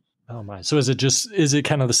 Weird. Oh my. So is it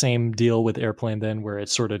kind of the same deal with Airplane then, where it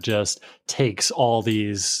sort of just takes all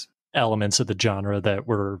these elements of the genre that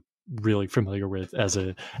we're really familiar with as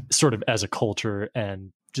a culture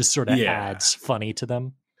and just sort of adds funny to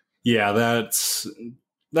them? Yeah,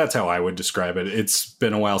 that's how I would describe it. It's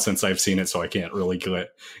been a while since I've seen it, so I can't really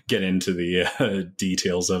get into the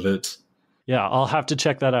details of it. Yeah, I'll have to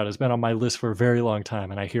check that out. It's been on my list for a very long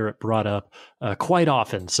time, and I hear it brought up quite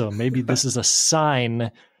often. So maybe this is a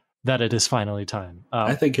sign that it is finally time.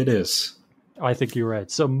 I think it is. I think you're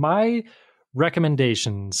right. So my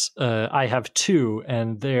recommendations, I have two,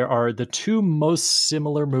 and they are the two most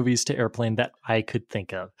similar movies to Airplane that I could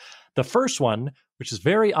think of. The first one, which is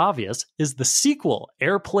very obvious, is the sequel,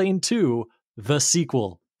 Airplane 2, The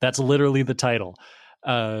Sequel. That's literally the title,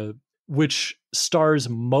 which stars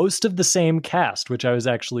most of the same cast, which I was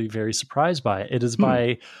actually very surprised by. It is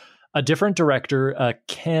by a different director,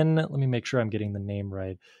 Ken, let me make sure I'm getting the name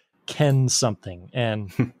right, Ken something.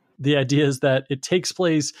 And the idea is that it takes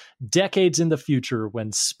place decades in the future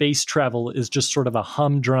when space travel is just sort of a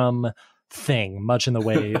humdrum thing, much in the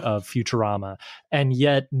way of Futurama. And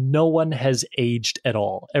yet no one has aged at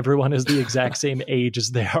all. Everyone is the exact same age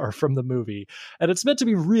as they are from the movie. And it's meant to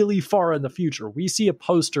be really far in the future. We see a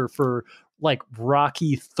poster for like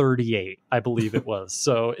Rocky 38, I believe it was.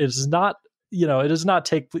 So it's not, it does not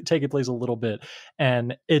taking place a little bit.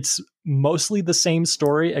 And it's mostly the same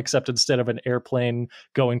story, except instead of an airplane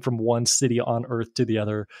going from one city on Earth to the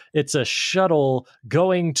other, it's a shuttle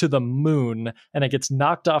going to the moon, and it gets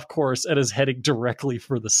knocked off course and is heading directly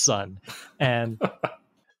for the sun. And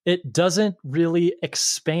it doesn't really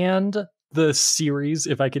expand the series,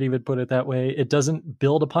 if I could even put it that way. It doesn't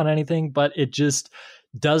build upon anything, but it just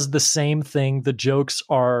does the same thing. The jokes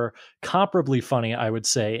are comparably funny, I would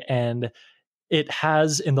say. And it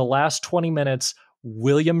has, in the last 20 minutes,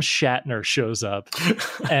 William Shatner shows up,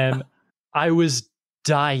 and I was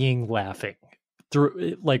dying laughing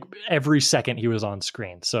through like every second he was on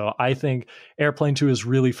screen. So I think Airplane 2 is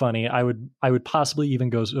really funny. I would possibly even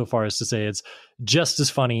go so far as to say it's just as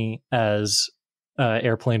funny as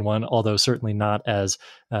Airplane 1, although certainly not as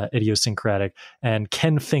idiosyncratic. And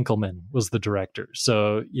Ken Finkelman was the director.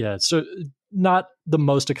 So yeah, so not the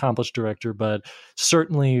most accomplished director, but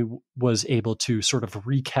certainly was able to sort of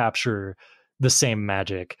recapture the same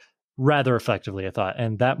magic rather effectively, I thought.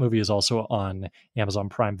 And that movie is also on Amazon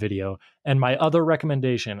Prime Video. And my other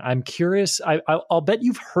recommendation, I'm curious, I'll bet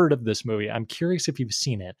you've heard of this movie. I'm curious if you've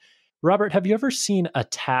seen it. Robert, have you ever seen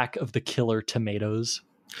Attack of the Killer Tomatoes?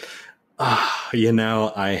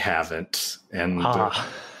 I haven't. And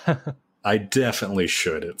I definitely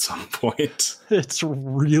should at some point. It's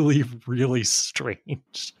really, really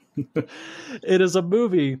strange. It is a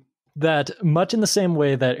movie that, much in the same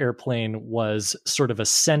way that Airplane was sort of a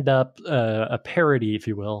send-up, a parody, if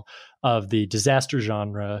you will, of the disaster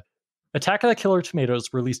genre, Attack of the Killer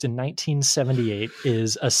Tomatoes, released in 1978,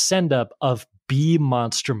 is a send-up of B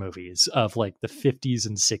monster movies of like the 50s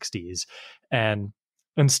and 60s. And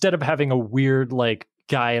instead of having a weird, like,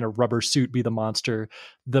 guy in a rubber suit be the monster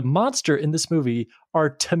in this movie are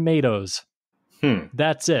tomatoes.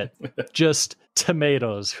 That's it. Just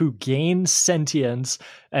tomatoes who gain sentience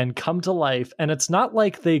and come to life. And it's not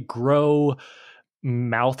like they grow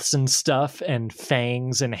mouths and stuff and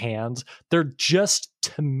fangs and hands. They're just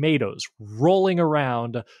tomatoes rolling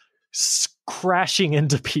around, crashing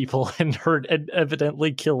into people and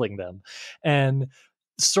evidently killing them. And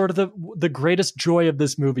sort of the greatest joy of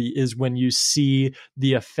this movie is when you see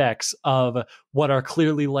the effects of what are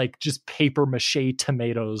clearly like just paper mache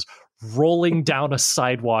tomatoes rolling down a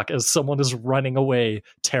sidewalk as someone is running away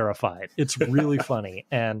terrified. It's really funny.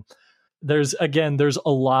 And there's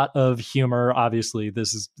a lot of humor. Obviously,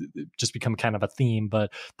 this has just become kind of a theme,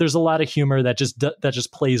 but there's a lot of humor that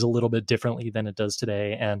just plays a little bit differently than it does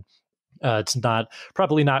today. And it's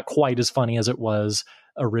probably not quite as funny as it was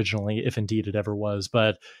originally, if indeed it ever was,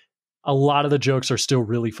 but a lot of the jokes are still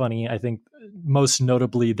really funny. I think most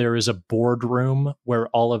notably there is a boardroom where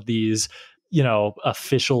all of these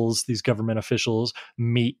officials, these government officials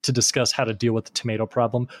meet to discuss how to deal with the tomato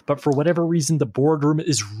problem. But for whatever reason, the boardroom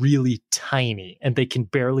is really tiny and they can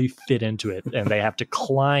barely fit into it. And they have to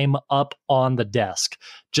climb up on the desk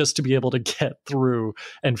just to be able to get through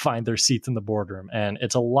and find their seats in the boardroom. And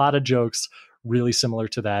it's a lot of jokes really similar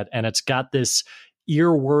to that. And it's got this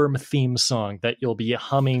earworm theme song that you'll be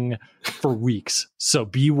humming for weeks. So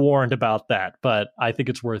be warned about that. But I think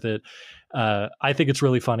it's worth it. I think it's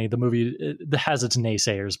really funny. The movie has its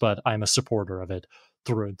naysayers, but I'm a supporter of it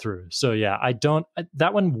through and through. So yeah,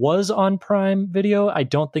 that one was on Prime Video. I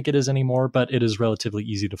don't think it is anymore, but it is relatively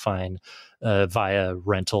easy to find via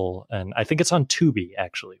rental. And I think it's on Tubi,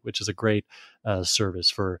 actually, which is a great service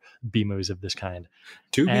for B movies of this kind.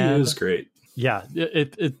 Tubi is great. Yeah,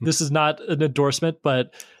 this is not an endorsement,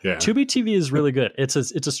 but Tubi TV is really good. It's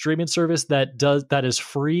a streaming service that is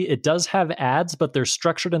free. It does have ads, but they're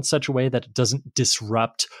structured in such a way that it doesn't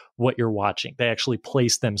disrupt what you're watching. They actually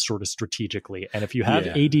place them sort of strategically. And if you have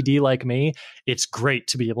ADD like me, it's great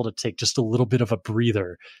to be able to take just a little bit of a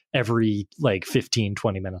breather every 15,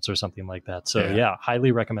 20 minutes or something like that. So yeah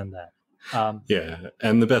highly recommend that.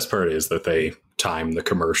 And the best part is that they time the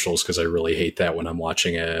commercials, because I really hate that when I'm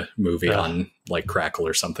watching a movie on Crackle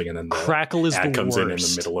or something, and then the Crackle is ad comes worst.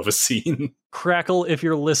 in the middle of a scene. Crackle, if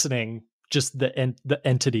you're listening, just the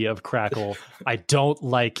entity of Crackle, I don't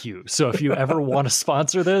like you. So if you ever want to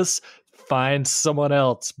sponsor this, find someone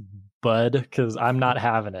else, bud, because I'm not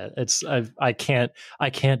having it. I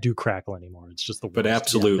can't do Crackle anymore. It's just the worst. But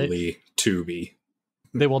absolutely Tubi.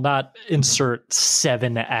 They will not insert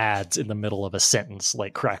 7 ads in the middle of a sentence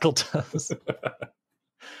like Crackle does.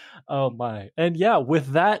 Oh my. And yeah, with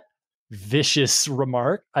that vicious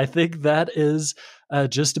remark, I think that is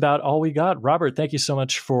just about all we got. Robert, thank you so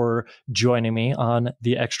much for joining me on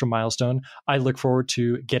the Extra Milestone. I look forward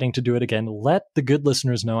to getting to do it again. Let the good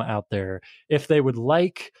listeners know out there if they would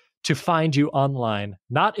like to find you online,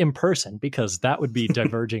 not in person, because that would be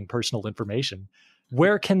diverging personal information.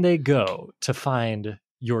 Where can they go to find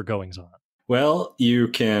your goings on? Well, you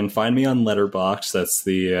can find me on Letterboxd. That's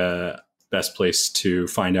the best place to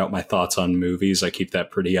find out my thoughts on movies. I keep that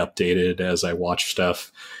pretty updated as I watch stuff.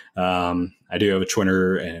 I do have a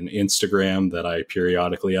Twitter and Instagram that I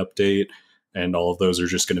periodically update, and all of those are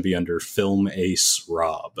just going to be under Film Ace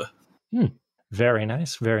Rob. Very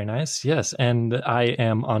nice. Very nice. Yes. And I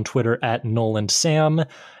am on Twitter at Nolan Sam,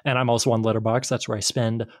 and I'm also on Letterboxd. That's where I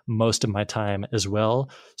spend most of my time as well.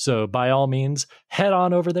 So by all means, head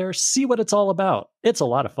on over there, see what it's all about. It's a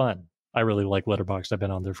lot of fun. I really like Letterboxd. I've been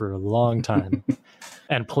on there for a long time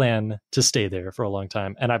and plan to stay there for a long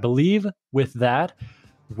time. And I believe with that,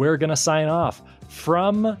 we're going to sign off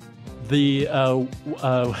from the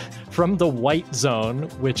white zone,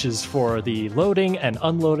 which is for the loading and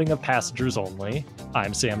unloading of passengers only.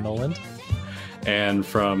 I'm Sam Noland. And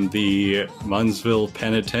from the Munnsville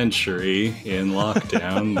Penitentiary in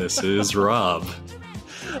lockdown, this is Rob.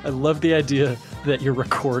 I love the idea that you're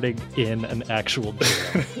recording in an actual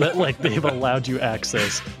jail. That they've allowed you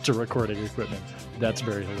access to recording equipment. That's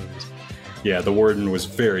very hilarious. Yeah, the warden was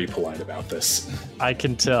very polite about this. I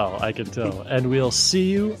can tell. And we'll see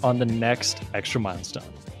you on the next Extra Milestone.